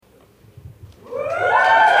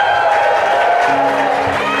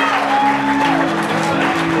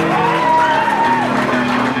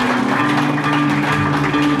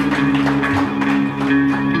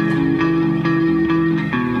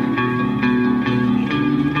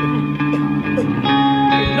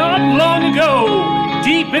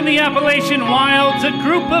Deep in the Appalachian wilds, a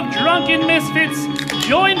group of drunken misfits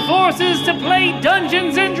join forces to play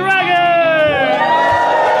Dungeons and Dragons!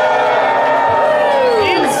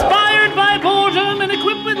 Inspired by boredom and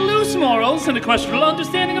equipped with loose morals and a questionable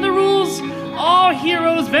understanding of the rules, our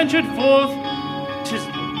heroes ventured forth to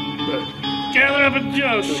gather up and...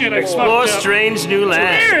 Oh, shit, I Explore fucked up. strange new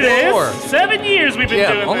lands. Here it is! 7 years we've been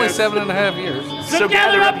doing Yeah, only this. 7.5 years. So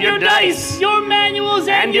gather up your dice, your manuals,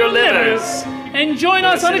 and your livers, and join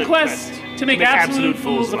us on a quest to make absolute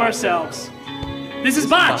fools of ourselves. This is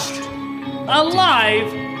Botched, a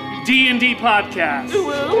live D&D podcast. So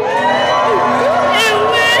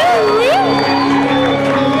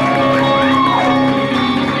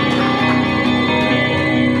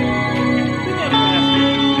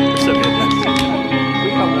good.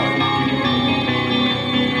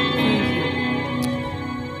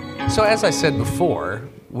 So as I said before,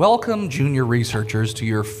 welcome junior researchers to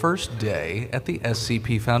your first day at the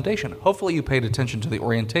SCP Foundation. Hopefully you paid attention to the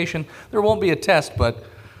orientation. There won't be a test, but,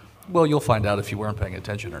 well, you'll find out if you weren't paying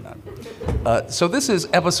attention or not. So this is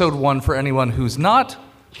episode 1 for anyone who's not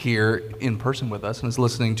here in person with us and is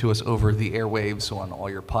listening to us over the airwaves on all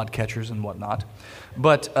your podcatchers and whatnot.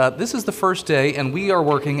 But this is the first day, and we are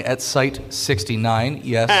working at Site 69.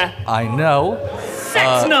 Yes, I know.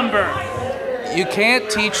 Sex number! You can't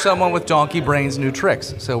teach someone with donkey brains new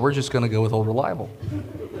tricks, so we're just going to go with old reliable.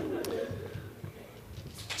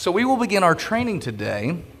 So we will begin our training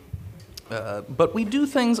today, but we do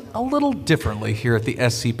things a little differently here at the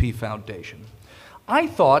SCP Foundation. I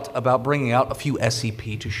thought about bringing out a few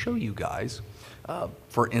SCP to show you guys.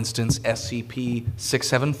 For instance,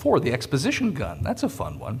 SCP-674, the exposition gun. That's a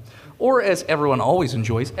fun one. Or as everyone always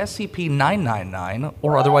enjoys, SCP-999,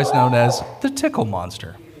 or otherwise known as the Tickle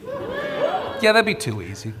Monster. Yeah, that'd be too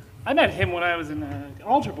easy. I met him when I was in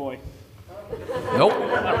Altar Boy. Nope,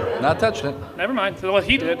 not touching it. Never mind. Well,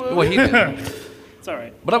 he did. Well, he did. It's all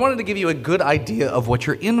right. But I wanted to give you a good idea of what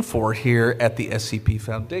you're in for here at the SCP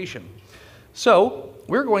Foundation. So,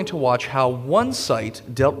 we're going to watch how one site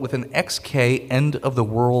dealt with an XK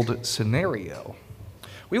end-of-the-world scenario.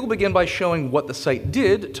 We will begin by showing what the site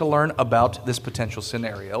did to learn about this potential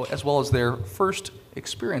scenario, as well as their first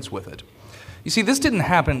experience with it. You see, this didn't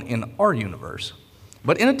happen in our universe,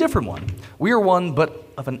 but in a different one. We are one but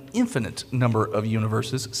of an infinite number of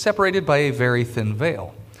universes separated by a very thin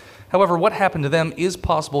veil. However, what happened to them is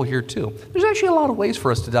possible here too. There's actually a lot of ways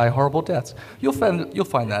for us to die horrible deaths. You'll find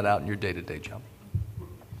that out in your day-to-day job.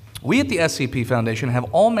 We at the SCP Foundation have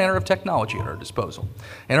all manner of technology at our disposal.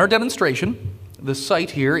 In our demonstration, the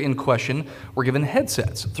site here in question were given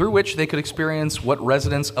headsets through which they could experience what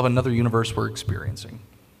residents of another universe were experiencing.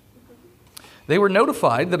 They were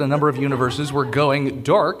notified that a number of universes were going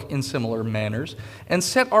dark in similar manners and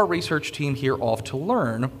set our research team here off to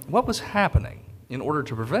learn what was happening in order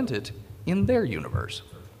to prevent it in their universe.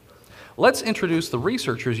 Let's introduce the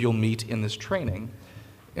researchers you'll meet in this training,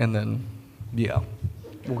 and then, yeah,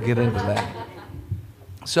 we'll get into that.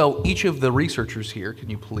 So each of the researchers here, can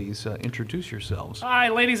you please introduce yourselves? Hi,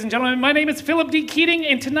 ladies and gentlemen. My name is Philip D. Keating,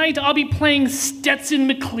 and tonight I'll be playing Stetson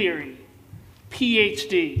McCleary,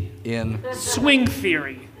 PhD. In Swing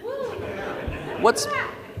theory. what's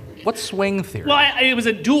swing theory? Well, it was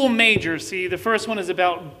a dual major. See, the first one is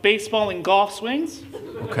about baseball and golf swings,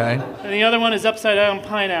 Okay. and the other one is upside down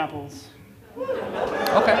pineapples.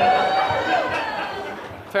 Okay.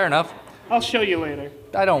 Fair enough. I'll show you later.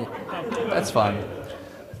 That's fine.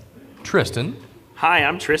 Tristan. Hi,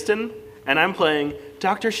 I'm Tristan, and I'm playing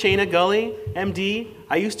Dr. Shayna Gully, MD.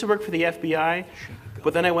 I used to work for the FBI,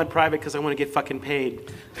 but then I went private because I want to get fucking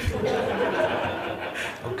paid.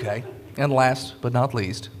 Okay. And last but not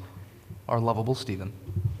least, our lovable Steven.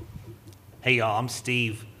 Hey y'all, I'm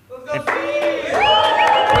Steve.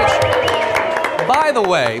 By the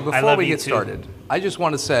way, I before love we you get too. started, I just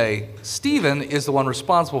want to say Steven is the one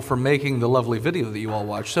responsible for making the lovely video that you all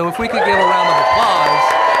watched. So if we could give a round of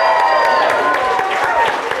applause.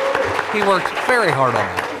 He worked very hard on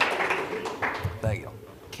that. Thank you.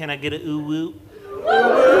 Can I get a ooh woo?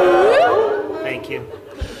 Thank you.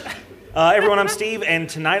 Everyone, I'm Steve, and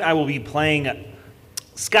tonight I will be playing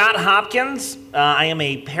Scott Hopkins. I am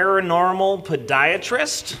a paranormal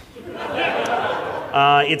podiatrist.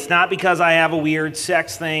 It's not because I have a weird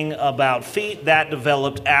sex thing about feet. That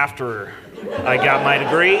developed after I got my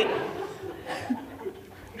degree.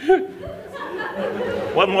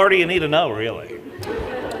 What more do you need to know, really?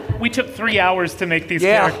 We took 3 hours to make these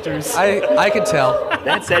characters. I could tell.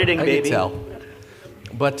 That's editing, I baby. could tell.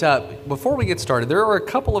 But before we get started, there are a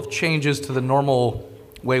couple of changes to the normal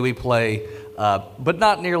way we play but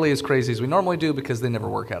not nearly as crazy as we normally do because they never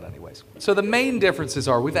work out anyways. So the main differences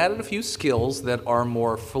are we've added a few skills that are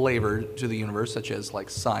more flavored to the universe, such as like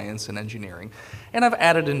science and engineering, and I've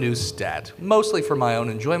added a new stat, mostly for my own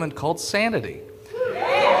enjoyment, called sanity.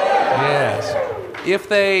 Yes. If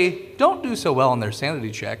they don't do so well on their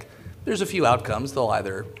sanity check, there's a few outcomes. They'll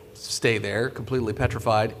either stay there, completely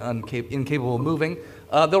petrified, incapable of moving,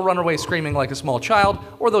 they'll run away screaming like a small child,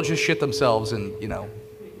 or they'll just shit themselves and,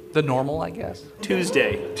 the normal, I guess.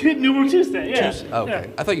 Tuesday. Normal Tuesday, yeah. Okay.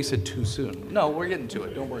 Yeah. I thought you said too soon. No, we're getting to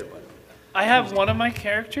it. Don't worry about it. I have one of my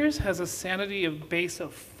characters has a sanity of base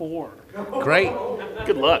of 4. Great.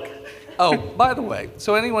 Good luck. Oh, by the way,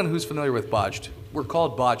 so anyone who's familiar with botched, we're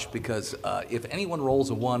called botched because if anyone rolls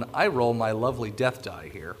a 1, I roll my lovely death die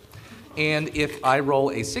here. And if I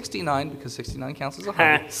roll a 69, because 69 counts as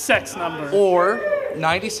 100, Sex number. or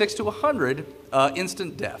 96 to 100,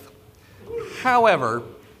 instant death. However,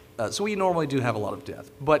 so we normally do have a lot of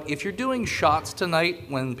death. But if you're doing shots tonight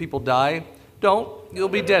when people die, don't. You'll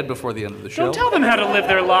be dead before the end of the show. Don't tell them how to live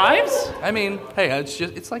their lives. I mean, hey,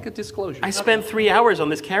 it's like a disclosure. I spent 3 hours on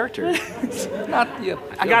this character. Not yet.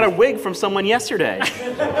 I got a wig from someone yesterday.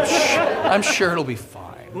 I'm sure it'll be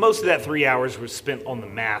fine. Most of that 3 hours was spent on the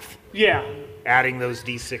math, Yeah. adding those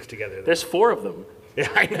D6 together. There's 4 of them. Yeah,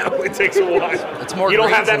 I know, it takes a while. It's more You don't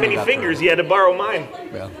have grades that than we many got fingers, you had to borrow mine.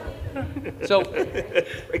 Yeah. So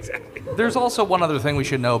Exactly. there's also one other thing we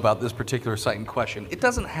should know about this particular site in question. It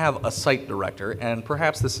doesn't have a site director, and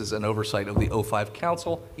perhaps this is an oversight of the O5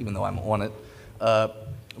 Council, even though I'm on it.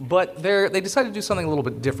 But they decided to do something a little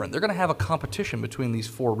bit different. They're going to have a competition between these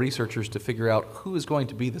 4 researchers to figure out who is going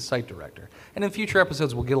to be the site director. And in future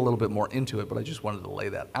episodes, we'll get a little bit more into it, but I just wanted to lay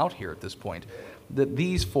that out here at this point, that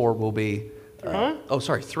these 4 will be... 3.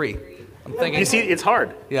 I'm thinking... You see, it's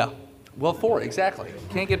hard. Yeah. Well, 4, exactly.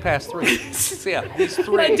 Can't get past 3. So yeah, these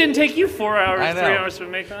 3. It didn't take you 4 hours, I 3 know. hours to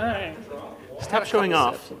make that. All right. Stop showing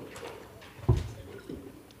off.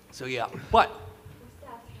 So yeah, but...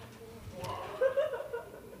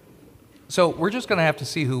 So we're just going to have to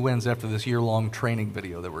see who wins after this year-long training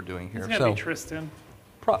video that we're doing here. It's going to be Tristan.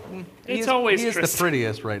 He's always he is the Tristan.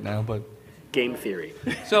 prettiest right now, but... Game theory.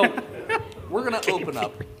 So we're going to open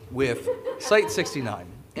up with Site 69.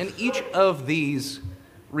 And each of these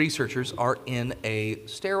researchers are in a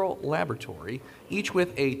sterile laboratory, each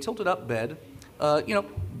with a tilted-up bed,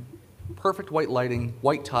 perfect white lighting,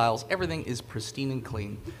 white tiles, everything is pristine and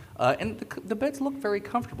clean. And the beds look very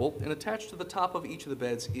comfortable, and attached to the top of each of the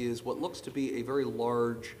beds is what looks to be a very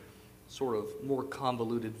large, sort of more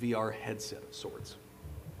convoluted VR headset of sorts.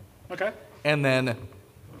 Okay. And then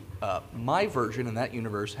my version in that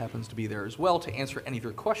universe happens to be there as well to answer any of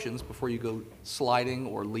your questions before you go sliding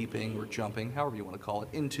or leaping or jumping, however you want to call it,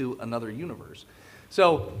 into another universe.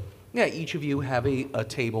 So, yeah, each of you have a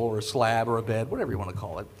table or a slab or a bed, whatever you want to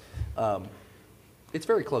call it. It's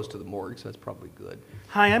very close to the morgue, so that's probably good.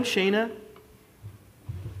 Hi, I'm Shayna.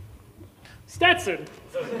 Stetson.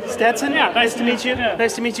 Stetson? Yeah, Nice to meet you. yeah.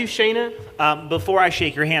 Nice to meet you, Shayna. Before I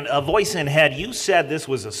shake your hand, a voice in head, you said this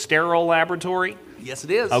was a sterile laboratory? Yes,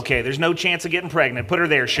 it is. Okay, there's no chance of getting pregnant. Put her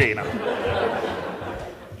there, Shayna.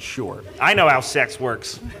 Sure. I know how sex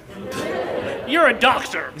works. You're a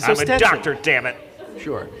doctor. So I'm a Stetson. doctor, damn it.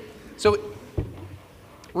 Sure. So,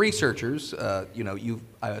 researchers, I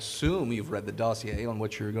assume you've read the dossier on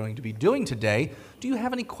what you're going to be doing today. Do you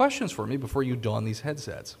have any questions for me before you don these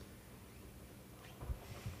headsets?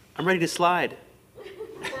 I'm ready to slide.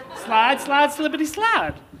 Slide, slippity,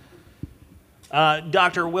 slide.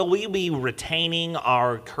 Doctor, will we be retaining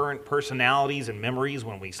our current personalities and memories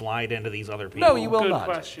when we slide into these other people? No, you will Good not.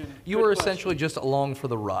 question. You Good are question. essentially just along for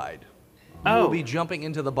the ride. You Oh. will be jumping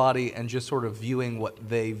into the body and just sort of viewing what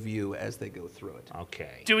they view as they go through it.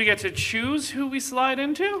 Okay. Do we get to choose who we slide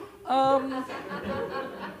into?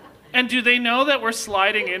 And do they know that we're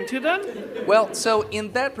sliding into them? Well, so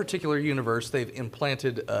in that particular universe, they've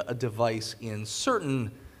implanted a device in certain,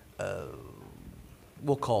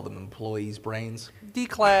 we'll call them employees' brains.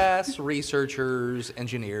 D-class, researchers,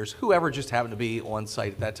 engineers, whoever just happened to be on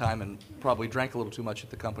site at that time and probably drank a little too much at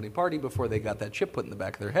the company party before they got that chip put in the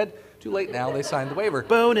back of their head. Too late now, they signed the waiver.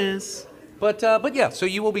 Bonus. But yeah, so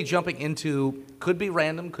you will be jumping into, could be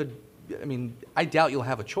random, I doubt you'll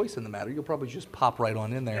have a choice in the matter. You'll probably just pop right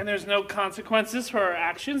on in there. And there's no consequences for our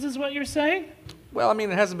actions, is what you're saying? Well, it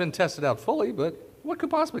hasn't been tested out fully, but what could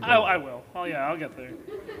possibly go Oh, wrong? I will. Oh, yeah, I'll get there.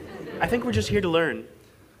 I think we're just here to learn.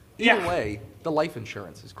 Either Yeah. way, the life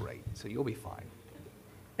insurance is great, so you'll be fine.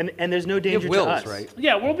 And there's no You danger have wills, to us. right?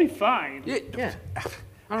 Yeah, we'll be fine. Yeah.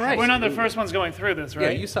 All right. We're not the first ones going through this, Yeah,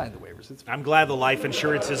 right? you signed the waivers. It's I'm glad the life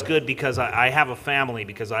insurance is good because I have a family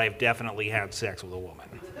because I have definitely had sex with a woman.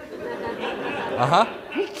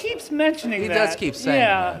 He keeps mentioning He that. does keep saying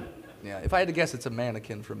yeah. that. Yeah, if I had to guess, it's a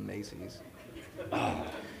mannequin from Macy's.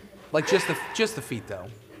 Like just the feet, though.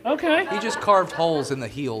 Okay. He just carved holes in the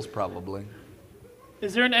heels, probably.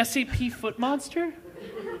 Is there an SCP foot monster?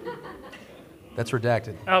 That's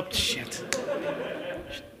redacted. Oh, shit.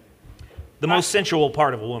 The most sensual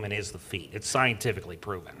part of a woman is the feet. It's scientifically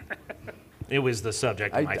proven. It was the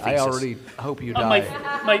subject of my thesis. I already hope you Of die.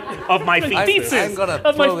 Of my my feet. feetses. I'm gonna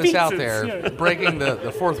Of my throw this out feetses, there, yeah. breaking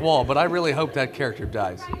the fourth wall, but I really hope that character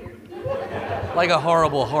dies. Like a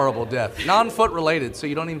horrible, horrible death. Non-foot related, so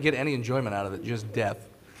you don't even get any enjoyment out of it, just death.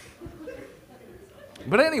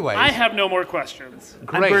 But anyways, I have no more questions. I'm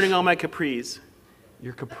great. burning all my capris,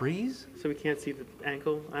 Your capris? so we can't see the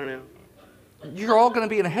ankle. I don't know. You're all going to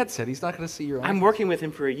be in a headset. He's not going to see your I'm eyes. working with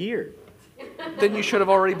him for a year. Then you should have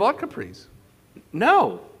already bought capris.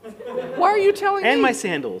 No, Why are you telling and me? my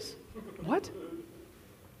sandals. What?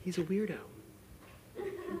 He's a weirdo.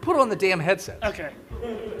 Put on the damn headset. Okay.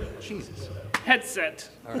 Jesus. Headset.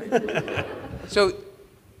 All right. So,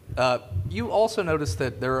 you also notice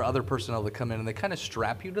that there are other personnel that come in and they kind of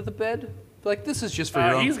strap you to the bed. Like, this is just for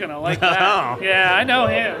your own. He's gonna like that. Yeah, I know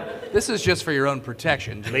him. This is just for your own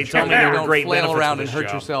protection. They So told me you there were don't great flail benefits around to and this hurt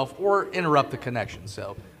job. yourself or interrupt the connection.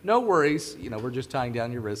 So, no worries. You know, we're just tying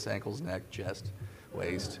down your wrists, ankles, neck, chest,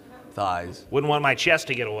 waist, thighs. Wouldn't want my chest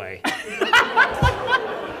to get away.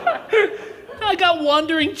 I got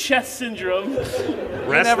wandering chest syndrome. never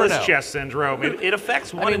Restless know. chest syndrome. It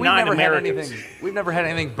affects one in we've 9 never had Americans. we've never had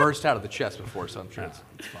anything burst out of the chest before, so I'm sure it's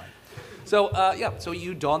fine. So, so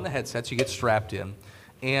you don the headsets, you get strapped in,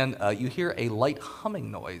 and you hear a light humming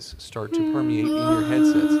noise start to permeate in your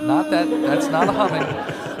headsets. That's not a humming.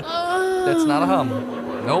 That's not a hum.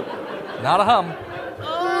 Nope, not a hum.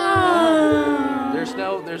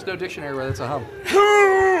 There's no dictionary where that's a hum.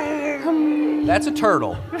 That's a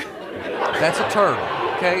turtle. That's a turtle.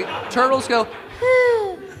 Okay, turtles go.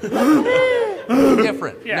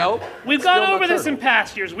 Different. Yeah. Nope. We've Still gone no over this turtle. in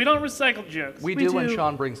past years. We don't recycle jokes. We do when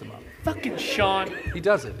Sean brings them up. Fucking Sean. He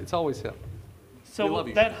does it. It's always him. So We love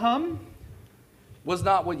you, that Sean. hum? Was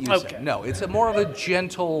not what you Okay. said. No, it's more of a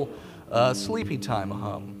gentle, sleepy time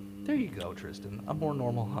hum. There you go, Tristan. A more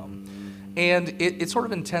normal hum. And it sort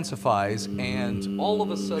of intensifies, and all of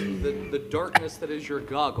a sudden, the darkness that is your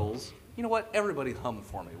goggles. You know what? Everybody hum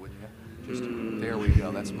for me, wouldn't you? Just there we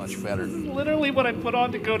go. That's much better. Literally what I put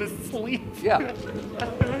on to go to sleep. Yeah.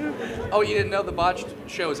 Oh, you didn't know the botched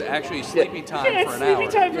show is actually sleepy time Yeah, for it's an hour.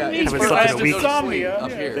 sleepy time for me. it's for for us us to to go to sleep insomnia. up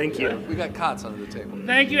Yeah. here. Thank you. We got cots under the table.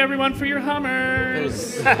 Thank you everyone for your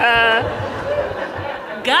hummers.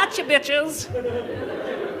 Gotcha, bitches.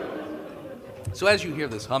 So as you hear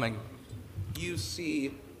this humming, you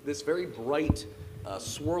see this very bright,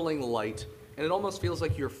 swirling light, and it almost feels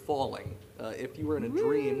like you're falling. If you were in a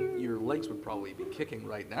dream, your legs would probably be kicking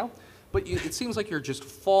right now. But it seems like you're just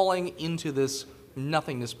falling into this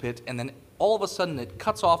nothingness pit, and then all of a sudden it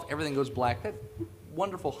cuts off, everything goes black. That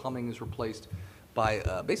wonderful humming is replaced by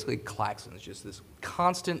basically klaxons, just this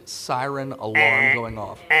constant siren alarm going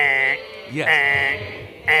off. Yes.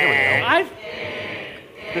 There we go.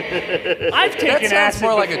 I've taken That sounds acid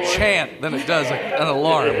more like a before. chant than it does an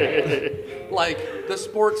alarm. Like the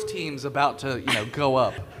sports team's about to, go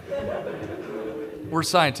up. We're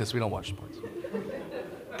scientists. We don't watch sports.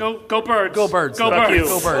 Go birds. Go birds. Go though. birds. you.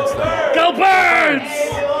 Go birds. Though. Go birds.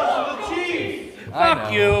 I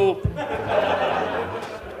Fuck know. you.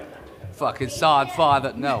 Fucking sod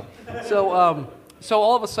father. No. So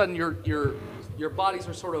all of a sudden your bodies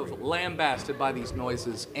are sort of lambasted by these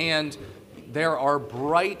noises, and there are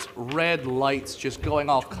bright red lights just going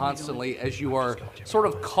off constantly as you are sort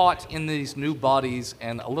of caught in these new bodies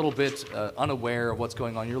and a little bit unaware of what's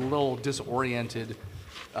going on. You're a little disoriented,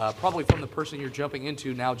 probably from the person you're jumping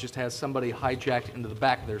into now just has somebody hijacked into the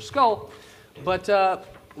back of their skull. But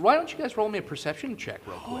why don't you guys roll me a perception check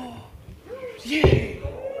real quick?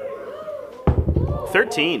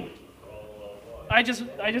 13. I just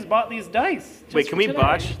bought these dice. Wait, just can for we today.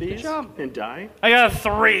 botch these job. and die? I got a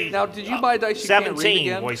 3. Now, did you buy dice you can't read 17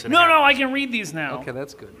 again? voice and No, I can read these now. Okay,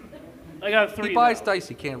 that's good. I got a 3. He buys though. dice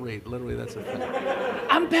he can't read. Literally, that's a thing.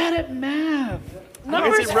 I'm bad at math.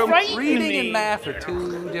 Numbers it frighten Reading me. and math are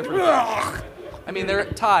two different things. I mean, they're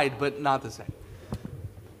tied, but not the same.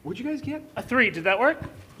 What'd you guys get? A 3. Did that work?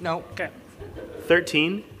 No. Okay.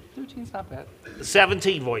 13. 13's not bad.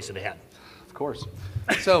 17 voice in the head. Of course.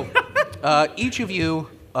 So, each of you,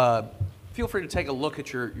 feel free to take a look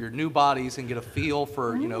at your new bodies and get a feel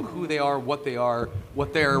for, who they are, what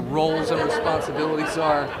their roles and responsibilities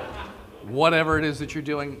are, whatever it is that you're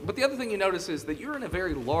doing. But the other thing you notice is that you're in a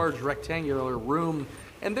very large rectangular room,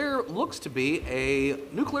 and there looks to be a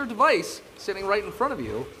nuclear device sitting right in front of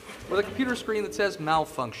you with a computer screen that says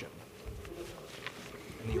malfunction.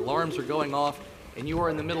 And the alarms are going off, and you are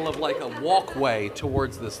in the middle of like a walkway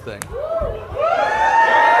towards this thing.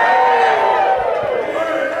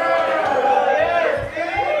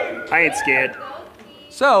 I ain't scared.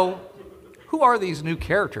 So, who are these new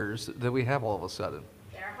characters that we have all of a sudden?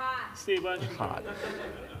 They're hot. Steve Bunch. Hot.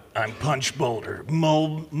 I'm Punch Boulder,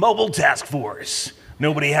 Mobile Task Force.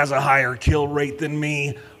 Nobody has a higher kill rate than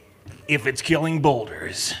me if it's killing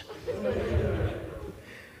boulders.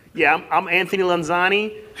 Yeah, I'm Anthony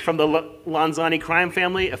Lanzani from the Lanzani crime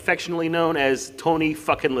family, affectionately known as Tony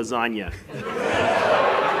fucking Lasagna.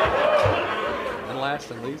 And last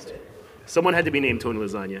and least, Someone had to be named Tony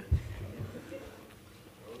Lasagna.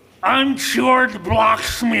 I'm George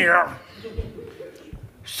Blocksmear.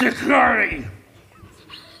 Security.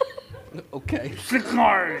 okay,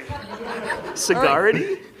 Security.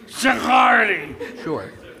 Sigarity? Security.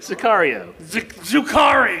 sure. Sicario.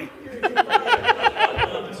 Zucari.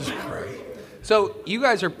 So you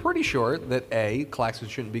guys are pretty sure that A,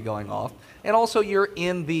 klaxons shouldn't be going off, and also you're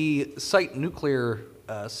in the site nuclear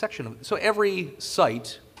section of. So every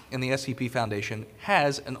site in the SCP Foundation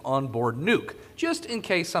has an onboard nuke, just in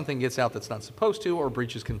case something gets out that's not supposed to or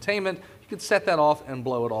breaches containment. You could set that off and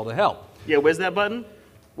blow it all to hell. Yeah, where's that button?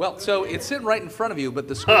 Well, so it's sitting right in front of you, but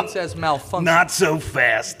the screen says malfunction. Not so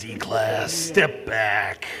fast, D-Class. Step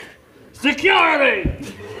back. Security.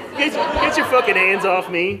 Get your fucking hands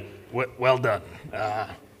off me. Well done.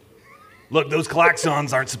 Look, those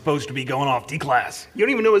klaxons aren't supposed to be going off, D-Class. You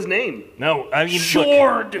don't even know his name. No, I mean, look,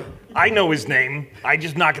 Sword. I know his name. I'm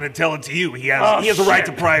just not going to tell it to you. He has a right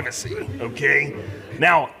to shit. privacy, okay?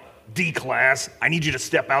 Now, D-Class, I need you to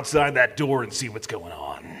step outside that door and see what's going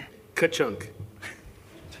on. Ka-chunk.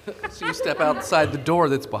 So you step outside the door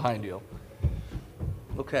that's behind you.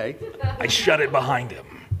 Okay. I shut it behind him.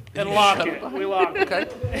 And lock it. We lock it. Okay.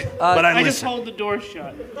 But I I just listen. hold the door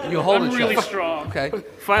shut. You hold I'm it really shut. strong. Okay.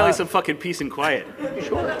 Finally, some fucking peace and quiet.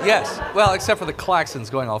 Yes. Well, except for the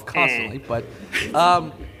klaxons going off constantly, but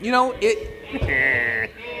you know it. There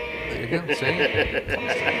you go. See?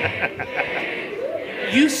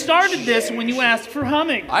 You started this when you asked for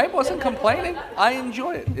humming. I wasn't complaining. I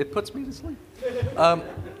enjoy it. It puts me to sleep.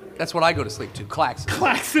 That's what I go to sleep to. Klaxons.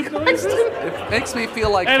 Classic noise. It makes me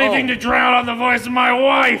feel like Anything to home. drown out the voice of my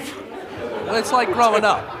wife. It's like growing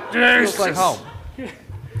up. It feels like Jesus. home.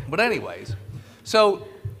 But anyways, so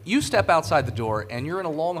you step outside the door and you're in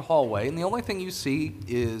a long hallway, and the only thing you see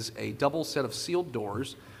is a double set of sealed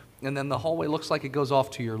doors, and then the hallway looks like it goes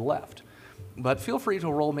off to your left. But feel free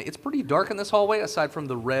to roll me. It's pretty dark in this hallway, aside from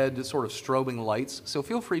the red sort of strobing lights. So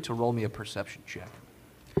feel free to roll me a perception check.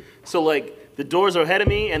 So, like, the doors are ahead of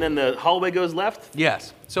me, and then the hallway goes left?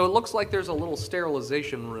 Yes. So it looks like there's a little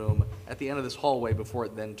sterilization room at the end of this hallway before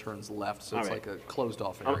it then turns left. So it's All right. like a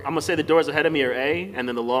closed-off I'm area. going to say the doors ahead of me are A, and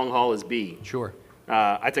then the long hall is B. Sure.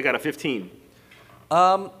 I took out a 15.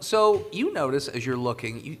 So you notice as you're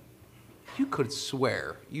looking, you could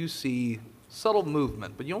swear you see subtle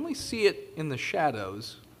movement, but you only see it in the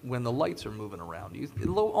shadows when the lights are moving around. It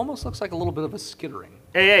almost looks like a little bit of a skittering.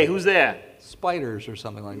 Hey, who's there? Spiders or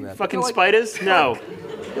something like that. Fucking They're like- spiders? No.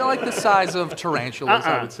 They're like the size of tarantulas,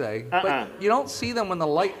 I would say. But you don't see them when the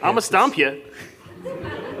light hits. I'm going to stomp you.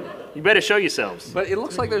 You better show yourselves. But it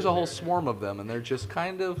looks like there's a whole swarm of them, and they're just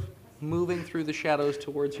kind of moving through the shadows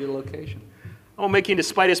towards your location. I'm going to make you into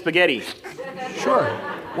spider spaghetti. Sure.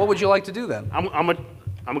 What would you like to do then? I'm going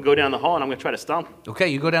to go down the hall, and I'm going to try to stomp. Okay,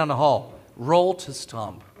 you go down the hall. Roll to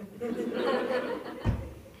stomp.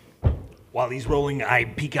 While he's rolling, I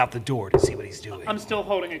peek out the door to see what he's doing. I'm still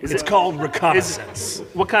holding it. It's called reconnaissance.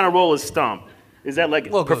 What kind of roll is stomp? Is that like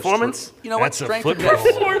We'll go performance? straight- You know That's what? a Strength or foot dex?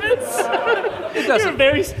 roll. Performance. It You're doesn't.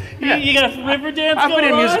 very. Yeah. You got a river dance I've going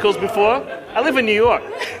been in on? musicals before. I live in New York.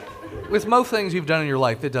 With most things you've done in your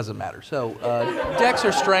life, it doesn't matter. So, dex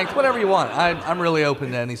or strength, whatever you want. I'm really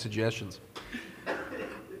open to any suggestions.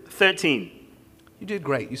 13. You did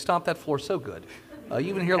great. You stomped that floor so good. You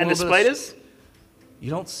even hear a And the little bit of... spiders? You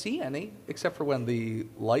don't see any, except for when the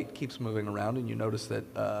light keeps moving around and you notice that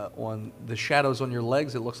on the shadows on your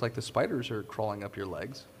legs, it looks like the spiders are crawling up your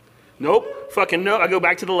legs. Nope. Fucking no. I go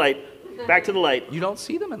back to the light. Back to the light. You don't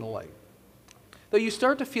see them in the light. Though you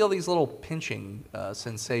start to feel these little pinching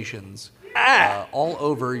sensations all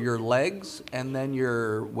over your legs, and then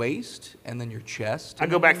your waist, and then your chest. I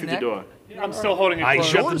and go then back your through the neck. door. I'm still holding it. I closed.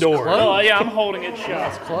 shut the door. Oh yeah, I'm holding it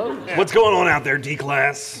shut. Closed. What's going on out there,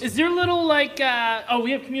 D-Class? Is there little like?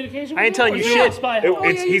 We have communication. I ain't with telling Or you is it shit. spy It- hall?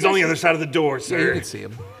 it's- he's on the other side of the door, Yeah, you sir. can see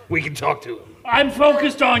him. We can talk to him. I'm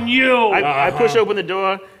focused on you. I push open the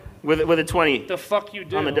door, With a 20 The fuck you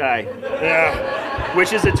do? on the die, Yeah.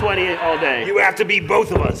 which is a 20 all day. You have to beat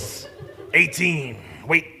both of us. 18.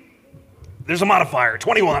 Wait. There's a modifier.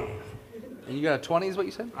 21. And you got a 20 is what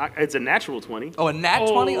you said? It's a natural 20. Oh, a nat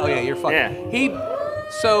 20? Oh, yeah, you're fucked. Yeah.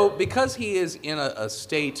 So, because he is in a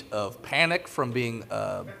state of panic from being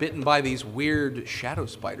bitten by these weird shadow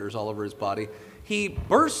spiders all over his body, he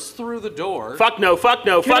bursts through the door. Fuck no, fuck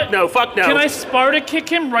no, fuck no, fuck no. Can I Sparta kick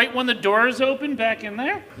him right when the door is open back in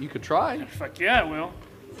there? You could try. Fuck yeah, I will.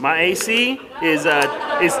 My AC is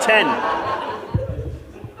 10.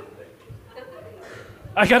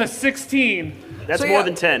 I got a 16. That's So, more yeah.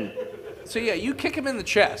 than 10. So, yeah, you kick him in the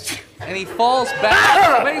chest, and he falls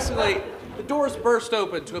back. Basically, the doors burst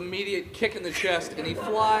open to immediate kick in the chest, and he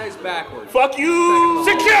flies backwards. Fuck you!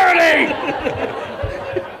 Security!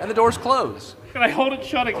 And the doors close. Can I hold it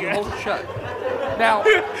shut again? Hold it shut.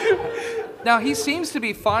 Now he seems to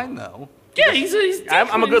be fine, though. Yeah, he's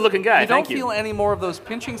I'm a good-looking guy. You don't Thank you. feel any more of those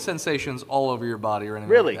pinching sensations all over your body or anything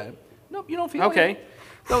Really? like that. Nope, you don't feel Okay. any.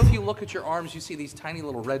 Though if you look at your arms, you see these tiny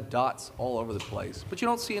little red dots all over the place. But you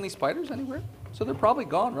don't see any spiders anywhere. So they're probably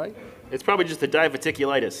gone, right? It's probably just the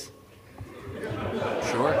diverticulitis.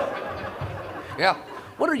 Sure. Yeah.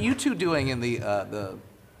 What are you two doing in the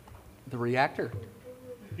reactor?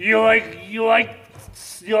 You like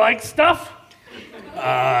stuff?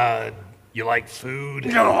 You like food?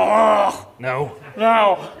 No. No?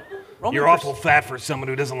 No. Roll me You're a awful fat for someone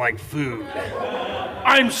who doesn't like food.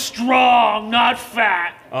 I'm strong, not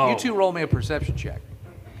fat. Oh. You two roll me a perception check.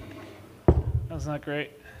 That's not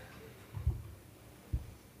great.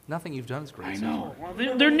 Nothing you've done is great. I know. Well,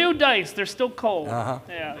 they're new dice. They're still cold.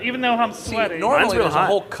 Yeah. Even though I'm See, sweating. normally Mine's real there's a hot.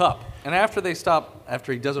 whole cup, and after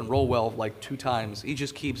he doesn't roll well like 2 times, he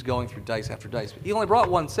just keeps going through dice after dice. He only brought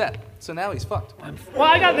 1 set, so now he's fucked. Well,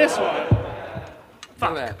 I got this one.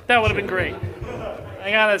 Look at That would have been great. I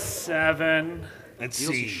got a 7. Let's You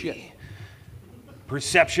don't see see. shit.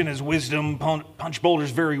 Perception is wisdom. Punch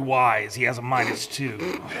Boulder's very wise. He has a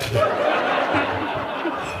 -2.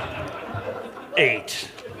 8.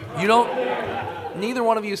 You don't. Neither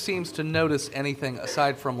one of you seems to notice anything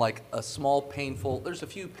aside from like a small painful. There's a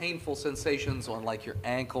few painful sensations on like your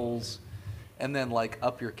ankles, and then like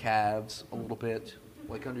up your calves a little bit,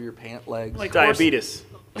 like under your pant legs. Like Diabetes.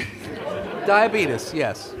 Diabetes,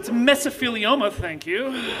 yes. It's mesothelioma, thank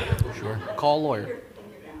you. Sure. Call a lawyer.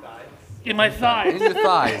 In my In thighs. your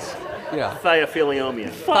thighs. Yeah. Thiophiliomia.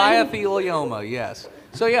 Thiothelioma, yes.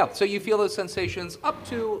 So yeah, so you feel those sensations up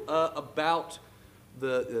to about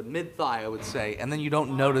the mid thigh, I would say, and then you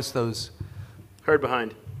don't notice those. Heard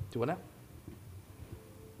behind. Do what now?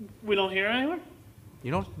 We don't hear anywhere?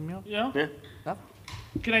 You don't. You know? Yeah? Yeah. No?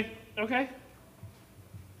 Can I? Okay.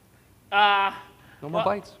 No more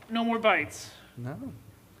bites. No more bites. No.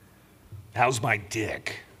 How's my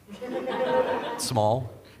dick? Small.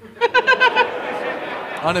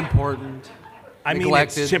 Unimportant. I mean,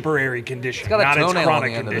 Neglected. it's temporary condition, got a not its toenail on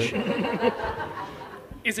chronic the end of it. condition.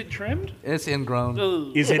 Is it trimmed? It's ingrown.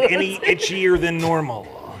 Ugh. Is it any itchier than normal?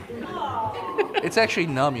 It's actually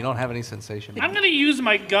numb. You don't have any sensation. I'm gonna use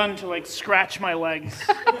my gun to like scratch my legs.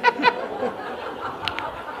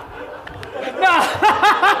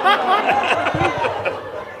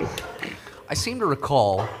 I seem to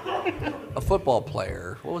recall a football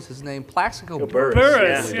player. What was his name? Plaxico Burress.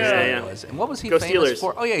 Burress, Yeah, yeah. yeah. Was. And what was he Go famous Steelers.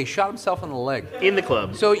 for? Oh yeah, he shot himself in the leg. In the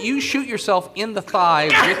club. So you shoot yourself in the thigh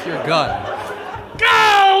with your gun. Go!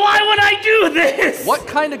 Why would I do this? What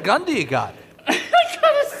kind of gun do you got? I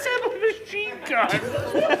got a semi-machine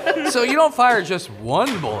gun. So you don't fire just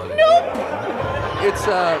one bullet. Nope. It's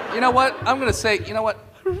you know what? I'm gonna say, you know what?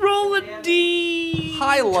 Roll a D.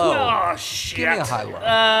 High-low. Oh shit. Give me a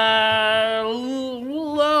high-low.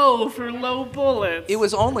 Low for low bullets. It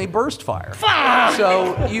was only burst fire. Fuck!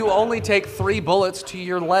 So you only take 3 bullets to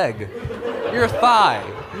your leg, your thigh,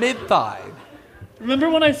 mid-thigh. Remember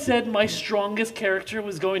when I said my strongest character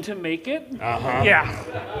was going to make it? Uh-huh. Yeah.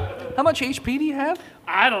 How much HP do you have?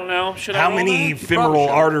 I don't know. Should I How roll many that? femoral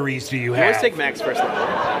should. arteries do you Let's have? take Max first.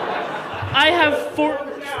 I have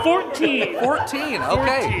 14. 14.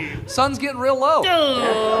 Okay. 14. Sun's getting real low.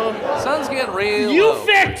 Ugh. Sun's getting real You low.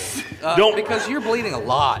 fix. Don't- Because you're bleeding a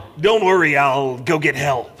lot. Don't worry, I'll go get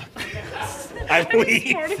help. I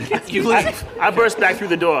leave. You leave. I burst back through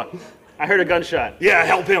the door. I heard a gunshot. Yeah,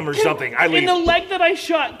 help him or something. I In leave. the leg that I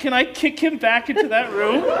shot, can I kick him back into that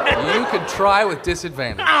room? You could try with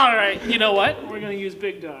disadvantage. All right. You know what? We're gonna use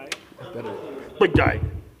big die. Better. Big die.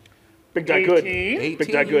 Big die good. 18.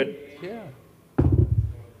 Big die good. Yeah.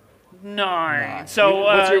 9. So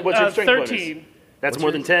What's your strength 13. That's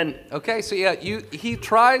more than 10. Okay, so yeah, he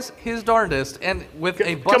tries his darndest, and with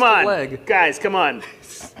a busted Come on, leg, guys, come on.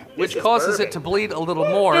 which causes it to bleed a little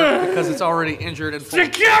more because it's already injured and full.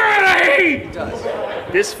 Security! It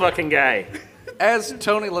does. This fucking guy. As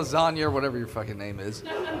Tony Lasagna, or whatever your fucking name is,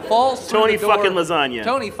 falls through Tony the door. fucking Lasagna.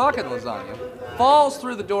 Tony fucking Lasagna falls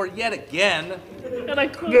through the door yet again. And I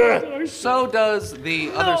close the door. So does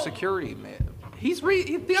the other security man.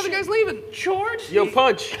 The other guy's leaving. George? Yo,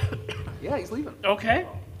 Punch. Yeah, he's leaving. Okay.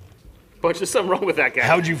 Punch, there's something wrong with that guy.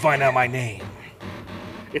 How'd you find out my name?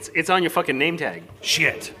 It's on your fucking name tag.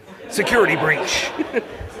 Shit. Security breach.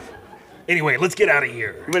 Anyway, let's get out of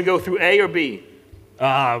here. You gonna go through A or B?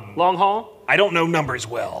 Long haul? I don't know numbers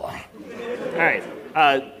well. All right.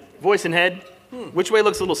 Voice and head. Which way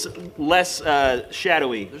looks a little less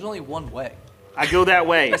shadowy? There's only one way. I go that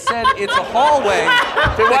way. I said it's a hallway.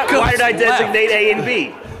 Then why goes did I designate left. A and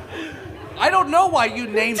B? I don't know why you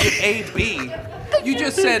named it A, B. You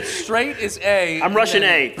just said straight is A. I'm rushing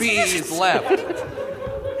and A. B is left.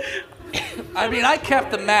 I mean, I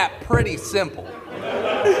kept the map pretty simple.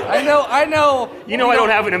 I know. You know I don't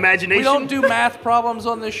have an imagination. We don't do math problems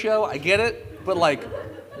on this show. I get it, but like,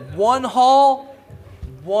 one hall.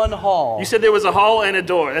 You said there was a hall and a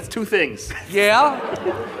door. That's two things. Yeah.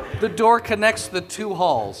 The door connects the two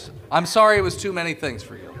halls. I'm sorry it was too many things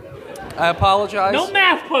for you. I apologize. No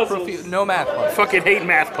math puzzles. No math puzzles. Fucking hate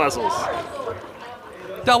math puzzles.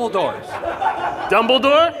 Double doors.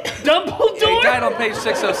 Dumbledore? Yeah, he died on page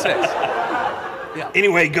 606.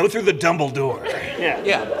 Anyway, go through the Dumbledore. Yeah.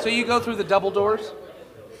 Yeah, so you go through the double doors.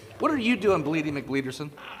 What are you doing, Bleedy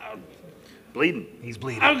McBleederson? Bleeding. He's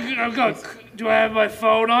bleeding. I'm going. Do I have my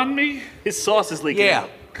phone on me? His sauce is leaking. Yeah. out.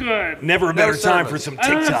 Good. Never a better time service. for some I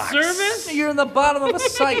don't have TikToks. service? You're in the bottom of a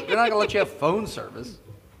site. They're not going to let you have phone service.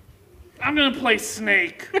 I'm going to play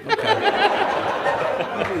Snake. Do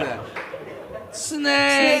that.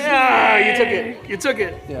 Snake! Ah, you took it. You took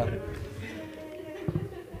it. Yeah.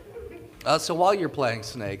 So while you're playing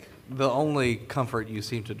Snake, the only comfort you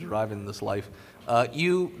seem to derive in this life,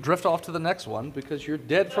 you drift off to the next one because you're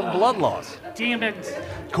dead from blood loss. Damn it.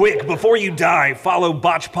 Quick, before you die, follow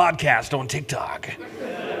Botch Podcast on TikTok.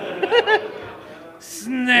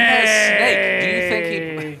 Snake. Snake. Do you think he...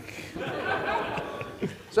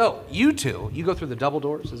 So, you two, you go through the double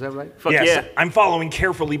doors, is that right? Fuck Yes, yeah. I'm following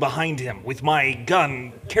carefully behind him with my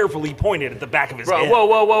gun carefully pointed at the back of his Bro, head.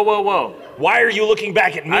 whoa. Why are you looking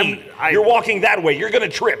back at me? I'm- You're walking that way. You're gonna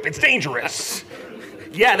trip. It's dangerous.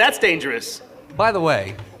 Yeah, that's dangerous. By the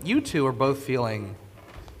way, you two are both feeling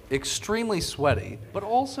extremely sweaty, but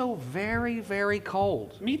also very, very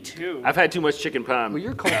cold. Me too. I've had too much chicken palm. Well,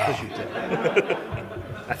 you're cold because you did.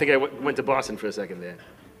 I think I went to Boston for a second there.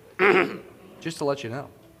 Just to let you know.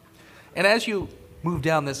 And as you move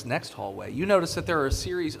down this next hallway, you notice that there are a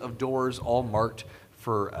series of doors all marked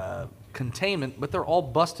for containment, but they're all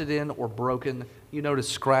busted in or broken. You notice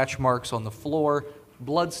scratch marks on the floor,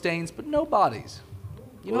 blood stains, but no bodies.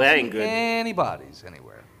 You Well, don't that see ain't good. any bodies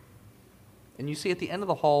anywhere. And you see at the end of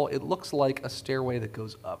the hall, it looks like a stairway that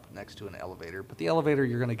goes up next to an elevator. But the elevator,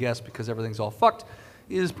 you're going to guess, because everything's all fucked,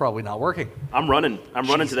 is probably not working. I'm running to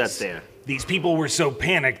that Jesus. stair. These people were so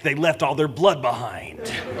panicked they left all their blood behind.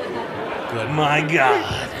 Good. My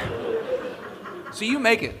God. So you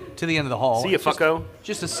make it to the end of the hall. See ya, It's just- fucko.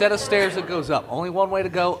 Just a set of stairs that goes up. Only one way to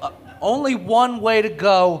go up. Only one way to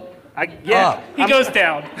go Yeah. up. He goes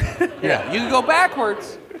down. Yeah, you can go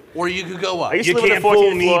backwards, or you could go up. I used to You live on can't the 14th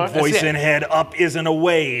fool me, floor. voice That's it. and head. Up isn't a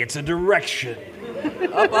way, it's a direction.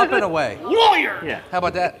 Up and away. Lawyer. Yeah. How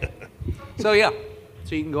about that? So yeah,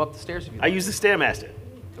 so you can go up the stairs if you I like. use the Stairmaster.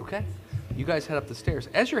 Okay. You guys head up the stairs.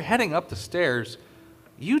 As you're heading up the stairs,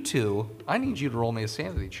 you two, I need you to roll me a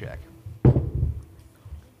sanity check.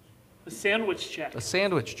 The sandwich check. A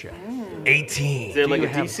sandwich check. 18. Is there like you a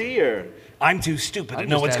have- DC or? I'm too stupid I'm to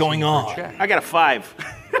know just what's asking going you for a on. check. I got a 5.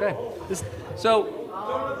 Okay. So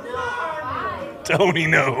Tony,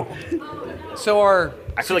 no. our I feel like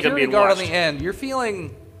I'm security being guard on watched. the end, you're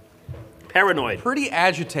feeling Paranoid. pretty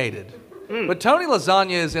agitated. But Tony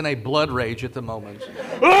Lasagna is in a blood rage at the moment.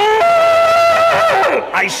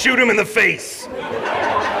 I shoot him in the face.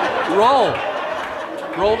 Roll.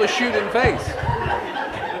 Roll to shoot in face.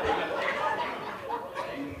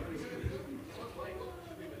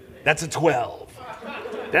 That's a 12.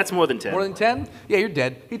 That's more than 10. More than 10? Yeah, you're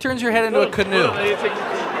dead. He turns your head into a canoe. He takes-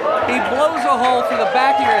 He blows a hole through the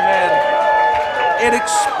back of your head. It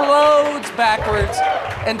explodes backwards,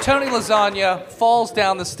 and Tony Lasagna falls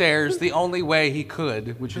down the stairs the only way he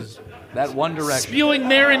could, which is that one direction. Spewing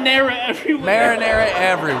marinara everywhere. Marinara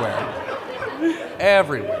everywhere.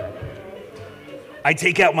 Everywhere. I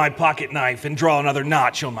take out my pocket knife and draw another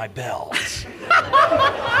notch on my belt.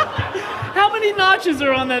 How many notches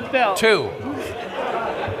are on that belt? 2.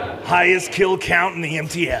 Highest kill count in the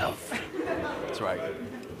MTF. That's right.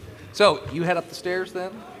 So, you head up the stairs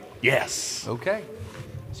then? Yes. Okay.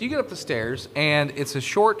 So you get up the stairs, and it's a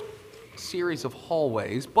short series of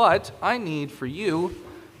hallways, but I need for you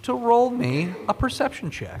to roll me a perception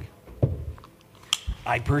check.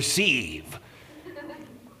 I perceive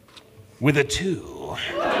with a 2.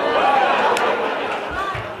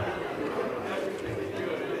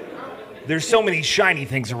 There's so many shiny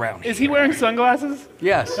things around here. Is he wearing sunglasses?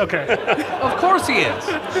 Yes. Okay. Of course he is.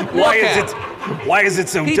 Why is it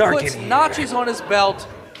so He dark puts in here? notches on his belt.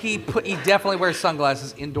 He definitely wears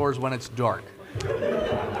sunglasses indoors when it's dark.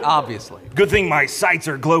 Obviously. Good thing my sights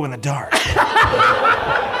are glow in the dark.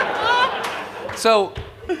 So,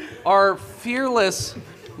 our fearless,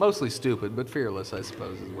 mostly stupid, but fearless, I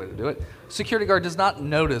suppose, is the way to do it. Security guard does not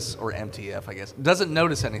notice, or MTF, I guess, doesn't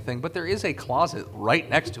notice anything, but there is a closet right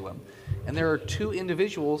next to him. And there are 2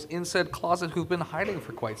 individuals in said closet who've been hiding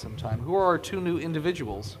for quite some time. Who are our 2 new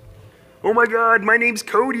individuals? Oh my God, my name's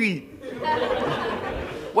Cody.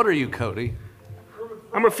 What are you, Cody?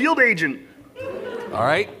 I'm a field agent. All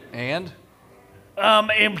right, and? I'm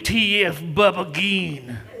MTF Bubba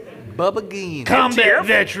Geen. Bubba Geen. Combat MTF?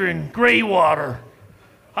 veteran, Greywater.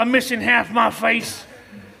 I'm missing half my face.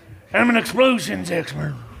 I'm an explosions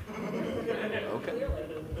expert. Okay.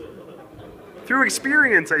 Through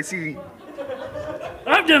experience, I see.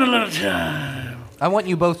 I've done a little time. I want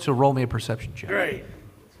you both to roll me a perception check. Great.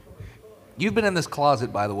 You've been in this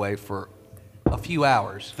closet, by the way, for a few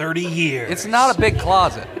hours. 30 years. It's not a big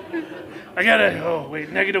closet. I got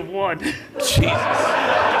 -1. Jesus.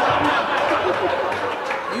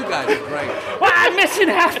 You guys are great. Well, I'm missing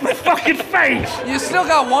half my fucking face. You still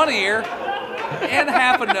got 1 ear, and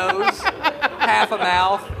half a nose, half a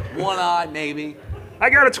mouth, 1 eye, maybe. I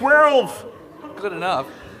got a 12. Good enough.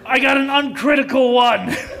 I got an uncritical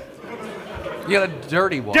 1. You got a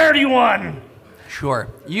dirty one. Dirty 1. Sure.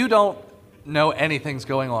 You don't know anything's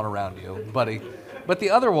going on around you, buddy. But the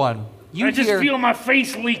other one, you I just hear feel my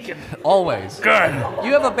face leaking. always. Good.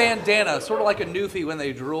 You have a bandana, sort of like a newfie when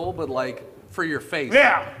they drool, but like for your face.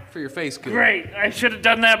 Yeah. For your face good. Great. I should have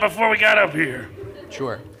done that before we got up here.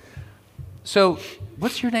 Sure. So,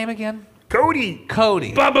 what's your name again? Cody.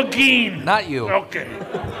 Cody. Bubba Geen. Not you. Okay.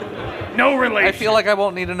 No relation. I feel like I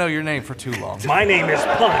won't need to know your name for too long. My name is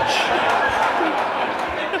Punch.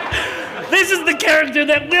 This is the character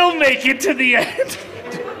that will make it to the end.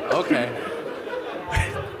 Okay.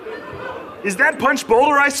 Is that Punch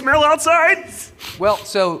Boulder I smell outside? Well,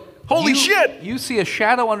 so Holy shit! You see a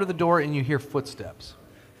shadow under the door and you hear footsteps.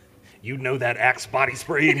 You'd know that Axe body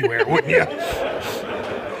spray anywhere, wouldn't you?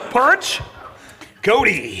 Punch?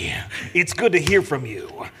 Cody, it's good to hear from you.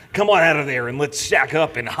 Come on out of there and let's stack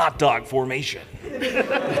up in hot dog formation.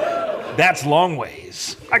 That's long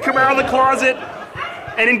ways. I come out of the closet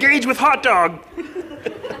and engage with Hot Dog.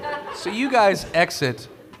 So you guys exit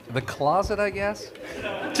the closet, I guess?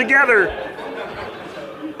 Together.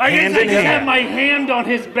 I Hand guess I in just hand. have my hand on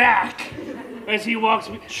his back as he walks.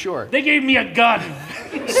 Sure. They gave me a gun.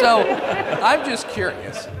 So, I'm just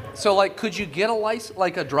curious. So, like, could you get a license,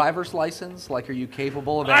 like a driver's license? Like, are you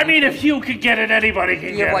capable of I mean, anything? if you could get it, anybody can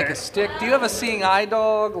Do you get have, like, it. a stick? Do you have a seeing eye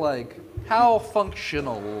dog? Like, how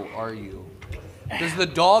functional are you? Does the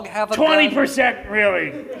dog have a 20%,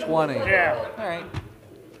 really. gun? 20. Yeah. All right.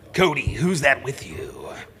 Cody, who's that with you?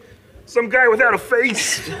 Some guy without a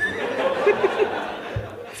face.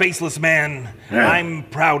 Faceless man, I'm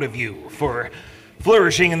proud of you for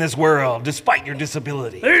flourishing in this world despite your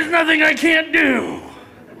disability. There's nothing I can't do.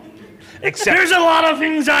 Except There's a lot of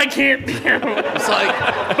things I can't do. It's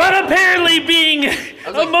like, But apparently being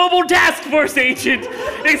a mobile task force agent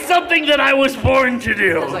is something that I was born to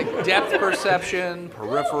do. it's like depth perception,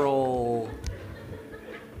 peripheral.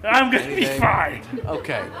 I'm gonna be Anything? fine.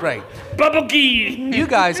 Okay, great. Bubba Gee. You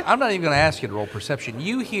guys, I'm not even going to ask you to roll perception.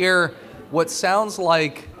 You hear what sounds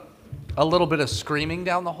like a little bit of screaming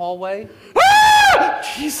down the hallway.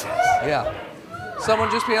 Jesus. Yeah. Someone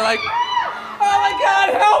just being like, "Oh my God,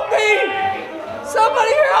 help me!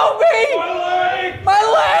 Somebody help me! My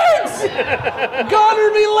legs!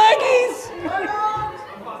 Goddard me leggies!"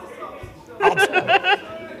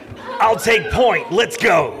 I'll take point. Let's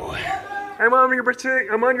go. I'm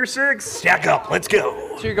on your 6. Stack up. Let's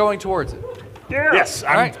go. So you're going towards it. Yeah. Yes,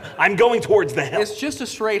 right. I'm going towards the hill. It's just a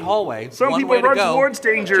straight hallway. Some one people way to run go. towards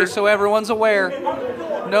danger. Just so everyone's aware.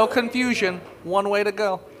 No confusion. One way to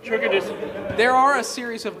go. Trigger this. There are a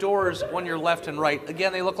series of doors on your left and right.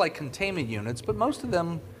 Again, they look like containment units, but most of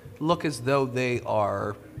them look as though they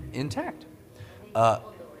are intact.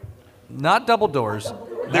 Not double doors.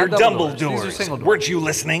 They're Not Dumbledores. These are Dumbledores. single doors. Weren't you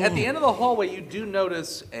listening? At the end of the hallway, you do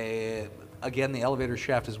notice, again, the elevator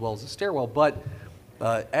shaft as well as the stairwell, but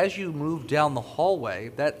as you move down the hallway,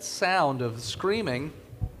 that sound of screaming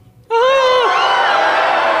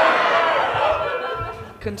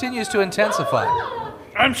continues to intensify.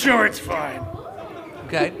 I'm sure it's fine.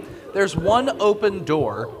 Okay? There's one open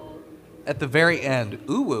door at the very end.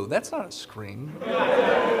 Ooh, that's not a scream.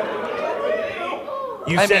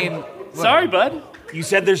 Sorry, bud. You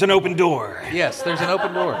said there's an open door. Yes, there's an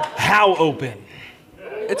open door. How open?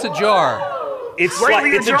 It's a jar. It's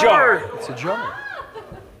Slightly it's a jar. It's a jar.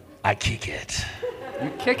 I kick it.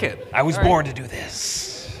 You kick it. I was All right. born to do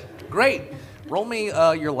this. Great. Roll me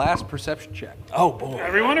your last perception check. Oh boy.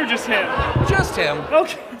 Everyone or just him? Just him.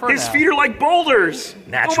 Okay. For His now. feet are like boulders.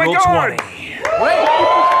 Natural oh my God. 20. Wait.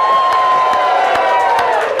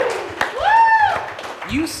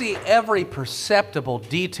 You see every perceptible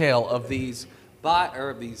detail of these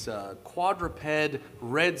quadruped,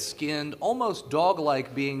 red-skinned, almost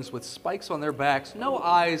dog-like beings with spikes on their backs, no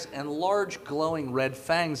eyes, and large glowing red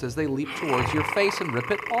fangs as they leap towards your face and rip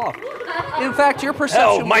it off. In fact, your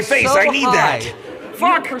perception Oh, my was face, so I need high, that. your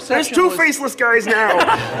Fuck, there's perception two was- faceless guys now.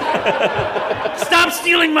 Stop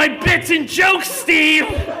stealing my bits and jokes, Steve!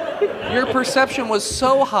 Your perception was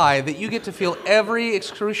so high that you get to feel every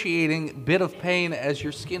excruciating bit of pain as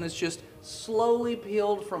your skin is just slowly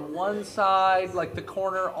peeled from one side, like the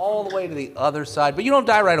corner, all the way to the other side. But you don't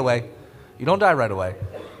die right away. You don't die right away.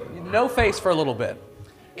 No face for a little bit.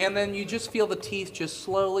 And then you just feel the teeth just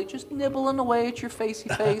slowly just nibbling away at your facey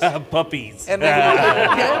face. Puppies. And then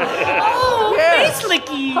Oh, Yes. face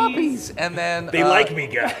licky. puppies. And then They like me,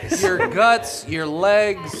 guys. your guts, your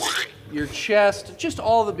legs, your chest, just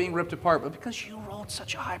all of it being ripped apart. But because you rolled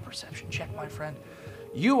such a high perception check, my friend,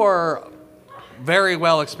 you are very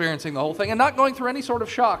well experiencing the whole thing and not going through any sort of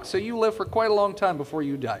shock. So you live for quite a long time before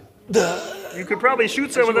you die. You could probably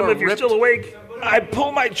shoot some As of you them are if you're ripped- still awake. I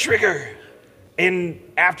pull my trigger, and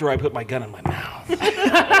after I put my gun in my mouth,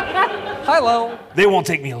 Hi-lo. they won't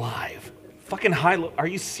take me alive. Fucking Hilo, are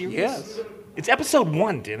you serious? Yes. It's episode